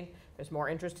of Spain. There's more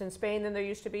interest in Spain than there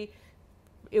used to be.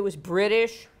 It was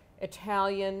British,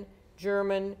 Italian,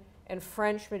 German, and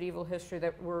French medieval history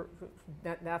that were,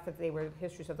 not that they were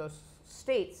histories of those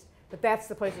states, but that's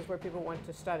the places where people went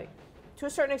to study. To a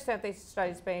certain extent, they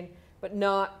studied Spain, but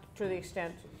not to the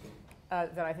extent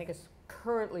that I think is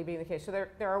currently being the case. So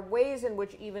there are ways in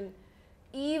which even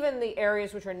the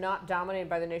areas which are not dominated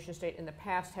by the nation state in the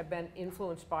past have been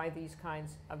influenced by these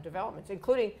kinds of developments,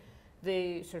 including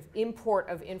the sort of import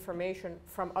of information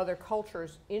from other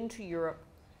cultures into Europe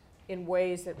in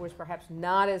ways that was perhaps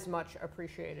not as much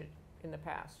appreciated in the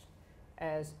past,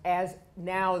 as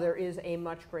now there is a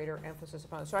much greater emphasis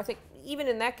upon it. So I think even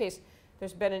in that case,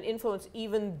 there's been an influence,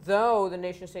 even though the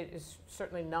nation state is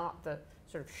certainly not the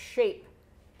sort of shape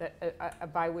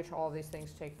that by which all these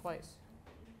things take place.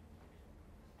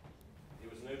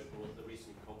 It was notable at the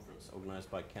recent conference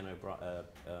organised by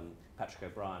Patrick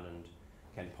O'Brien and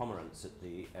Ken Pomerantz at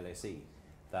the LSE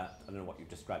that, I don't know what you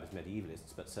describe as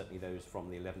medievalists, but certainly those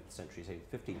from the 11th century, say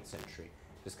the 15th century,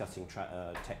 discussing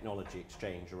technology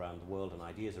exchange around the world and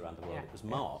ideas around the world. Yeah. It was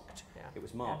marked. Yeah. It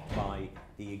was marked by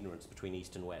the ignorance between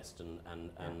East and West,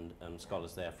 and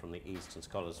scholars there from the East and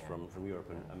scholars from Europe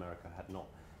and America had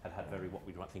very what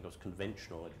we might think of as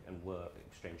conventional and were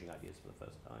exchanging ideas for the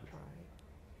first time.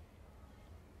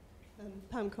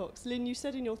 Pam Cox. Lynn, you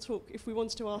said in your talk, if we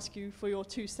wanted to ask you for your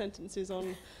 2 sentences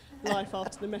on life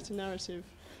after the meta-narrative,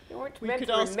 you weren't meant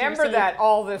to remember that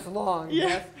all this long. Yeah.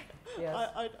 Yes. Yes.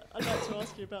 I'd like to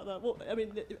ask you about that. Well, I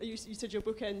mean, you said your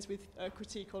book ends with a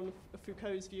critique on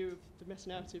Foucault's view of the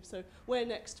meta-narrative. So where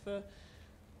next for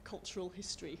cultural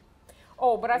history?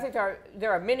 Oh, but I think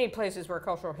there are many places where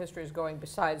cultural history is going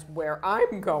besides where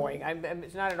I'm going.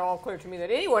 It's not at all clear to me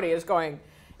that anybody is going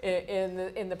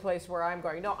in the place where I'm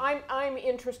going. No, I'm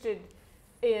interested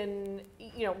in,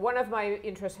 one of my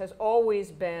interests has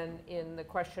always been in the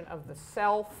question of the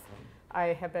self.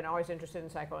 I have been always interested in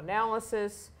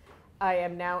psychoanalysis. I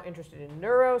am now interested in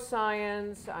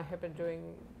neuroscience. I have been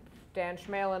doing, Dan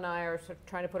Schmale and I are sort of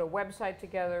trying to put a website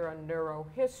together on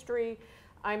neurohistory.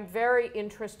 I'm very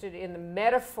interested in the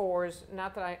metaphors,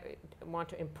 not that I want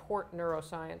to import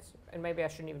neuroscience, and maybe I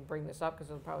shouldn't even bring this up because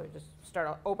it'll probably just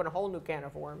open a whole new can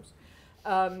of worms.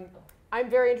 I'm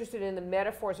very interested in the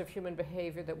metaphors of human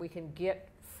behavior that we can get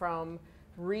from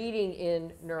reading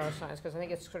in neuroscience, because I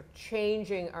think it's sort of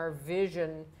changing our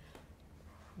vision,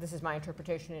 this is my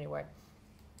interpretation anyway,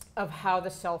 of how the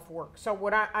self works. So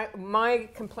what my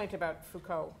complaint about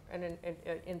Foucault and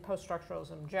in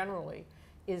post-structuralism generally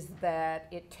is that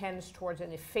it tends towards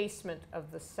an effacement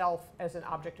of the self as an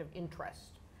object of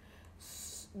interest,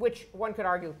 which one could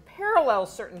argue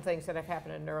parallels certain things that have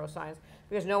happened in neuroscience,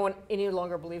 because no one any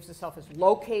longer believes the self is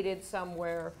located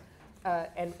somewhere,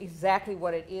 and exactly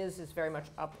what it is very much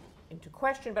up into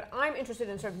question. But I'm interested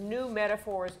in sort of new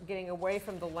metaphors, getting away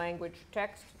from the language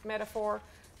text metaphor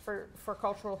for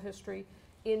cultural history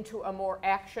into a more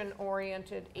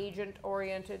action-oriented,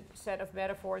 agent-oriented set of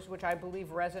metaphors, which I believe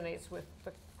resonates with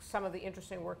some of the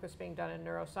interesting work that's being done in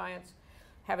neuroscience.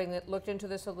 Having looked into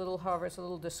this a little, however, it's a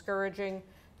little discouraging.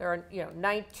 There are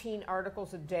 19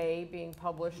 articles a day being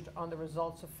published on the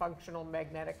results of functional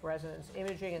magnetic resonance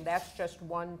imaging, and that's just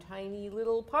one tiny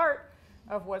little part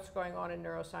of what's going on in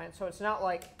neuroscience. So it's not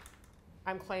like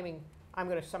I'm claiming I'm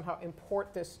going to somehow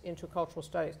import this into cultural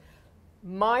studies.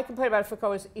 My complaint about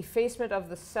Foucault is effacement of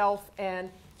the self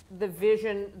and the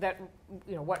vision that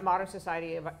what modern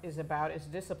society is about is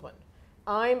discipline.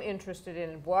 I'm interested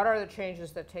in what are the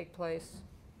changes that take place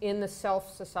in the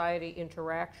self-society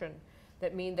interaction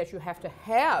that mean that you have to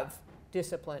have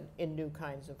discipline in new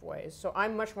kinds of ways. So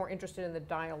I'm much more interested in the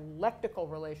dialectical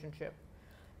relationship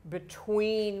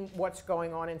between what's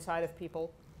going on inside of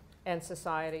people and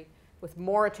society, with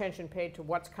more attention paid to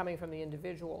what's coming from the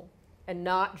individual, and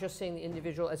not just seeing the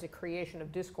individual as a creation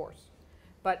of discourse,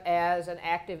 but as an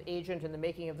active agent in the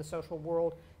making of the social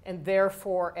world, and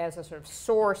therefore as a sort of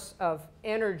source of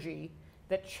energy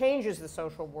that changes the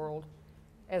social world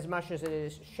as much as it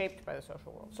is shaped by the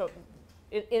social world. So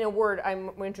in a word, I'm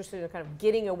interested in kind of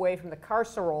getting away from the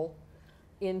carceral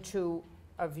into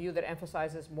a view that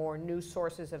emphasizes more new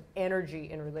sources of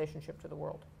energy in relationship to the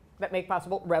world that make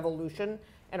possible revolution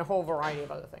and a whole variety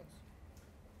of other things.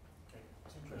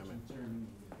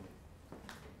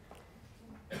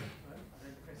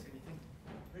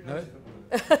 No?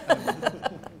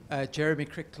 Jeremy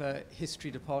Crickler,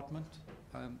 History Department.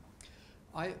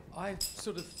 I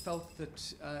sort of felt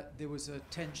that there was a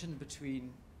tension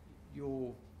between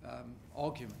your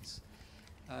arguments,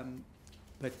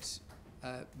 but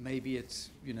maybe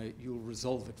it's, you'll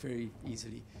resolve it very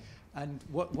easily. And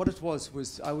what it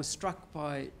was I was struck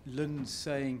by Lynn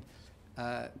saying,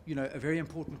 a very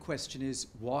important question is,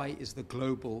 why is the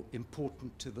global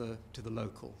important to the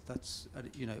local? That's,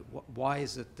 why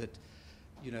is it that,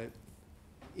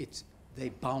 they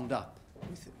bound up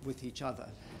with each other?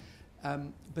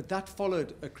 But that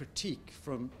followed a critique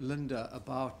from Linda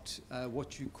about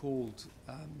what you called,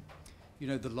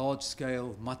 the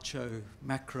large-scale macho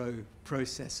macro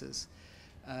processes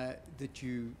that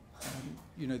you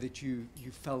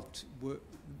felt were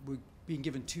being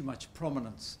given too much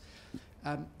prominence.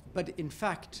 But in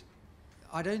fact,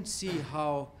 I don't see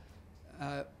how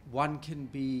one can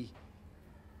be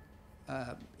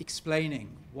explaining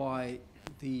why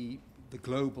the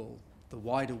global, the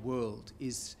wider world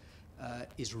is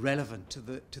relevant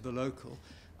to the local,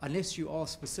 unless you are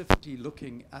specifically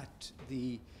looking at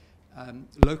the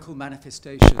local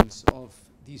manifestations of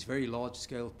these very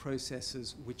large-scale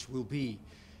processes, which will be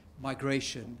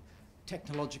migration,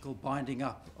 technological binding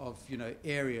up of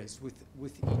areas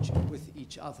with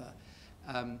each other,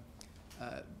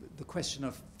 the question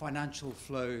of financial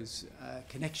flows,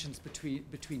 connections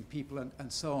between people,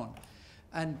 and so on.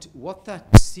 And what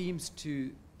that seems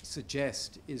to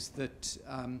suggest is that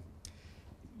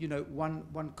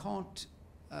one can't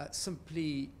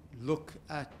simply look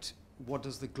at what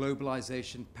does the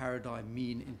globalization paradigm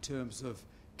mean in terms of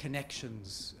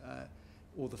connections,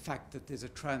 or the fact that there's a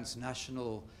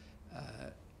transnational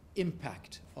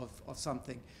impact of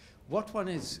something. What one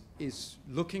is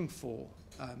looking for,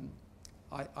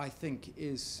 I think,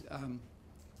 is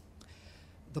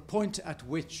the point at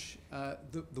which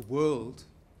the world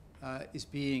is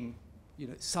being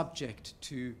subject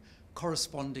to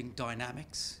corresponding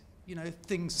dynamics,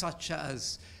 things such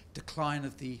as decline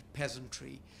of the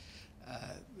peasantry,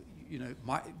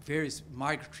 various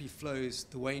migratory flows,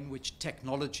 the way in which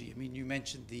technology, you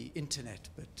mentioned the internet,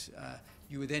 but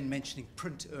you were then mentioning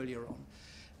print earlier on.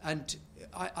 And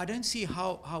I don't see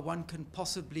how one can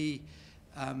possibly,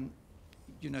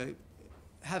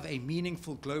 have a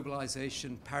meaningful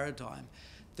globalization paradigm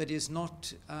that is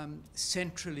not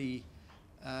centrally,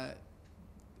 that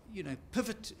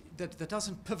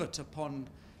doesn't pivot upon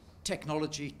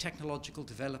technology, technological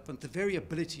development, the very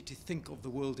ability to think of the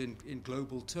world in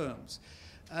global terms,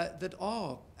 that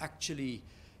are actually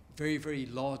very, very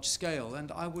large scale.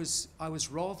 And I was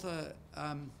rather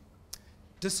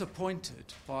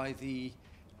disappointed by the,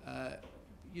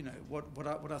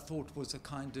 what I thought was a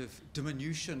kind of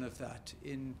diminution of that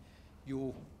in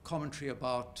your commentary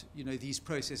about these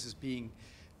processes being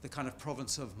the kind of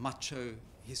province of macho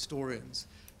historians.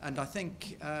 And I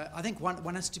think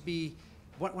one has to be.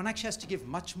 One actually has to give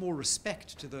much more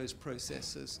respect to those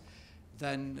processes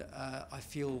than I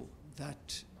feel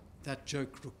that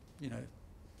joke,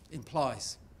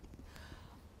 implies.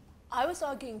 I was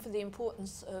arguing for the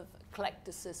importance of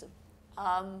eclecticism.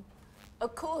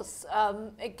 Of course,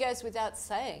 it goes without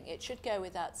saying, it should go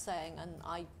without saying, and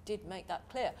I did make that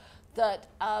clear, that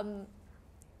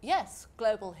yes,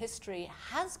 global history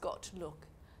has got to look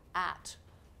at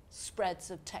spreads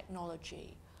of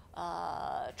technology,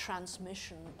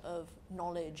 transmission of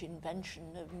knowledge, invention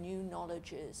of new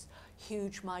knowledges,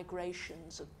 huge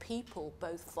migrations of people,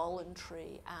 both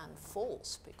voluntary and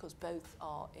forced, because both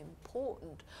are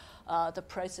important, the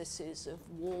processes of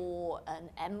war and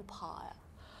empire.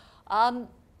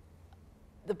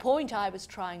 The point I was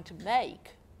trying to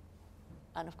make,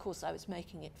 and of course I was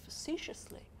making it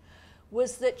facetiously,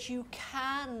 was that you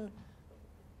can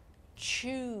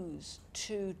choose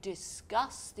to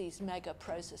discuss these mega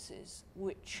processes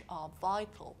which are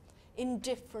vital in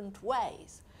different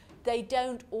ways. They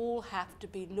don't all have to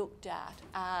be looked at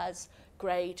as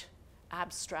great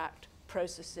abstract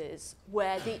processes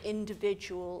where the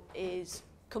individual is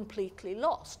completely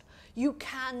lost. You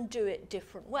can do it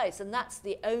different ways, and that's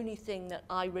the only thing that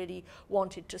I really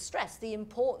wanted to stress, the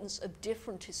importance of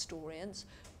different historians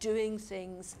doing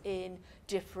things in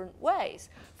different ways.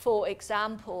 For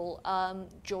example,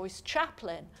 Joyce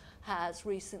Chaplin has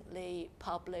recently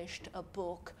published a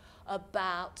book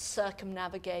about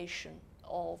circumnavigation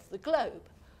of the globe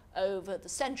over the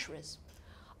centuries.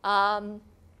 And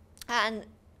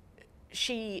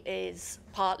she is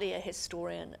partly a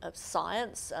historian of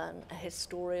science and a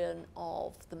historian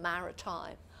of the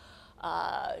maritime.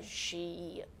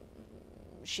 She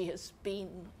has been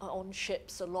on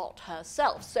ships a lot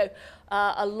herself. So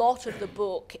a lot of the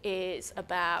book is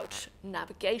about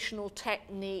navigational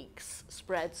techniques,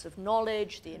 spreads of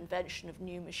knowledge, the invention of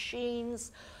new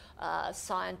machines,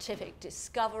 scientific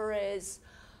discoveries.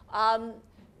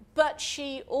 But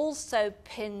she also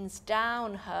pins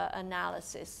down her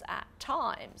analysis at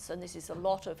times, and this is a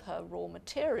lot of her raw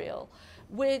material,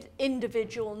 with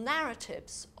individual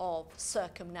narratives of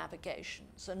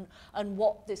circumnavigations and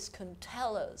what this can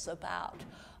tell us about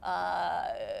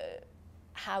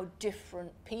how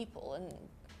different people, and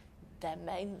they're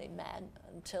mainly men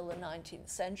until the 19th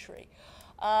century,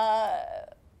 how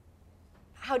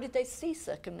did they see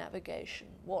circumnavigation?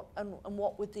 And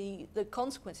what were the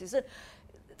consequences?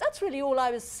 That's really all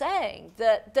I was saying,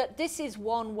 that this is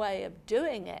one way of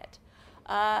doing it.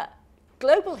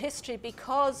 Global history,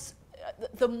 because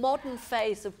the modern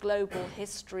phase of global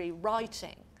history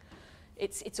writing,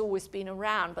 it's always been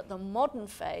around, but the modern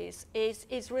phase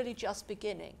is really just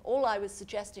beginning. All I was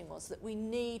suggesting was that we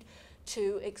need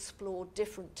to explore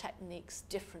different techniques,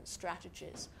 different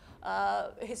strategies.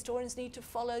 Historians need to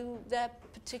follow their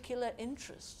particular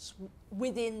interests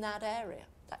within that area,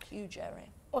 that huge area.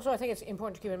 Also, I think it's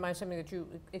important to keep in mind something that you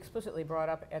explicitly brought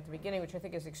up at the beginning, which I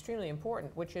think is extremely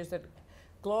important, which is that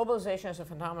globalization as a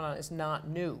phenomenon is not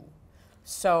new.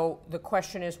 So the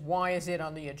question is, why is it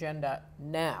on the agenda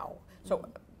now? So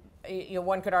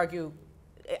one could argue,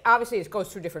 obviously it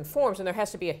goes through different forms, and there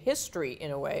has to be a history,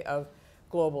 in a way, of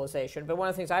globalization. But one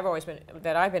of the things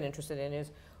I've been interested in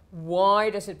is, why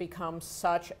does it become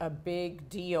such a big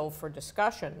deal for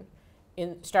discussion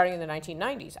starting in the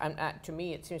 1990s? To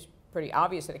me, it seems pretty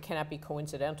obvious that it cannot be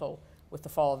coincidental with the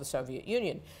fall of the Soviet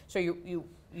Union. So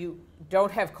you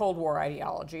don't have Cold War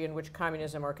ideology in which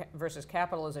communism versus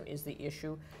capitalism is the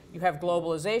issue. You have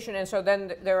globalization, and so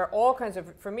then there are all kinds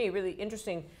of, for me, really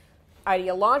interesting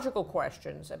ideological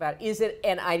questions about, is it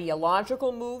an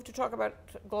ideological move to talk about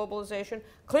globalization?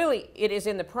 Clearly, it is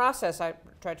in the process, I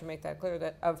tried to make that clear,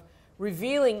 that of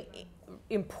revealing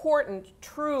important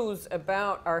truths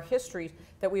about our histories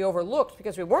that we overlooked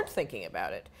because we weren't thinking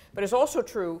about it. But it's also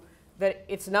true that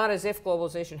it's not as if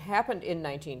globalization happened in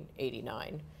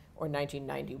 1989 or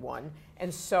 1991.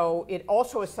 And so it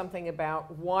also is something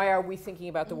about, why are we thinking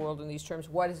about the world in these terms?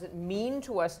 What does it mean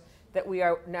to us that we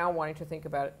are now wanting to think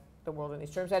about the world in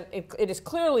these terms? And it is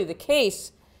clearly the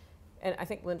case, and I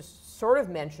think Linda sort of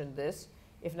mentioned this,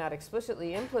 if not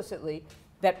explicitly, implicitly,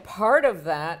 that part of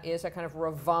that is a kind of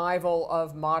revival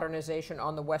of modernization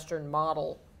on the Western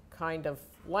model kind of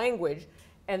language,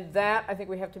 and that I think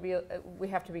we have to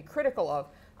be critical of.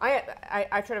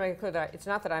 I try to make it clear that it's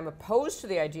not that I'm opposed to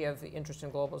the idea of the interest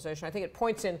in globalization. I think it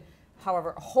points in,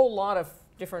 however, a whole lot of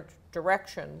different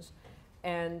directions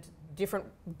and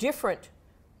different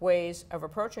ways of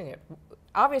approaching it.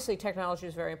 Obviously, technology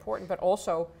is very important, but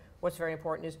also what's very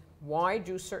important is, why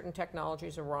do certain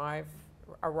technologies arise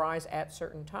at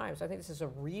certain times? I think this is a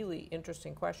really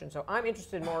interesting question. So I'm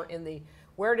interested more in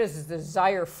where does the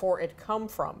desire for it come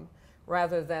from,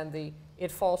 rather than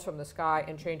it falls from the sky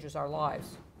and changes our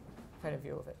lives kind of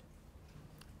view of it.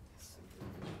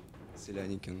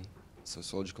 Vasily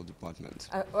Sociological Department.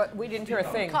 We didn't hear a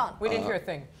thing. We didn't hear a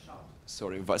thing.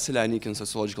 Sorry, Vasily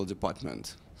Sociological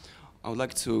Department. I would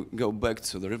like to go back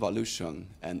to the revolution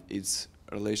and its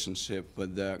relationship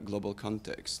with the global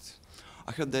context.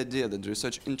 I had the idea that the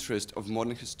research interest of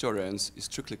modern historians is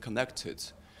strictly connected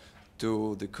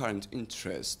to the current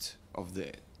interest of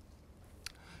the.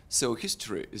 So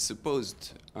history is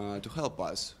supposed to help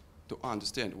us to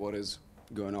understand what is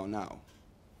going on now.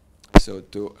 So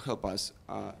to help us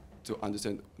to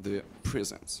understand the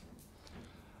present.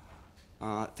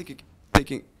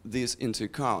 Taking this into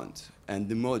account and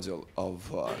the model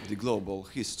of the global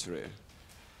history,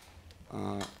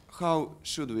 how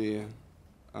should we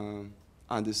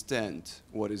understand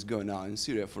what is going on in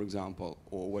Syria, for example,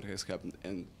 or what has happened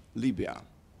in Libya?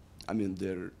 I mean,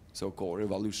 their so-called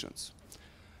revolutions.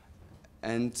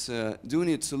 And do we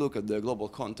need to look at the global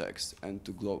context and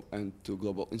to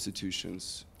global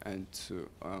institutions and to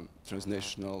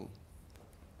transnational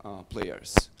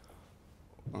players?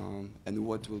 And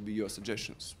what will be your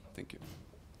suggestions? Thank you.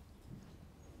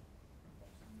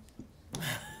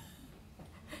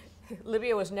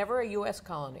 Libya was never a U.S.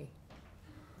 colony.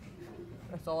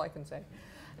 That's all I can say.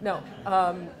 No.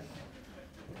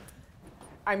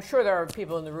 I'm sure there are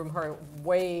people in the room who are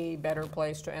way better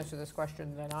placed to answer this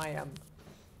question than I am.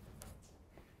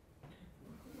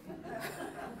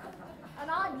 And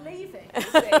I'm leaving.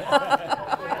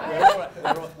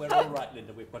 We're all right,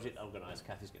 Linda. We've got it organised.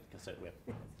 Kathy's going to consent.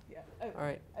 Yeah. Oh, All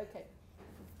right. Okay.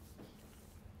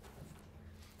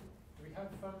 Do we have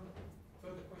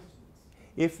further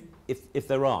questions? If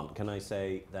there aren't, can I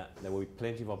say that there will be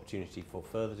plenty of opportunity for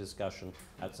further discussion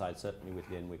outside, certainly with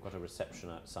Lynn. We've got a reception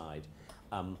outside.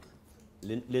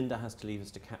 Linda has to leave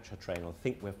us to catch her train. I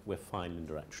think we're fine,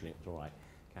 Linda, actually. It's all right,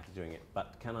 Kathy doing it.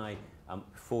 But can I,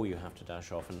 before you have to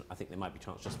dash off, and I think there might be a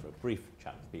chance just for a brief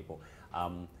chat with people,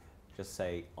 just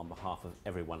say on behalf of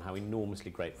everyone how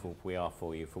enormously grateful we are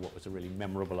for you for what was a really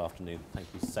memorable afternoon. Thank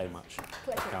you so much.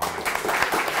 Pleasure. For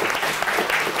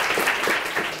coming.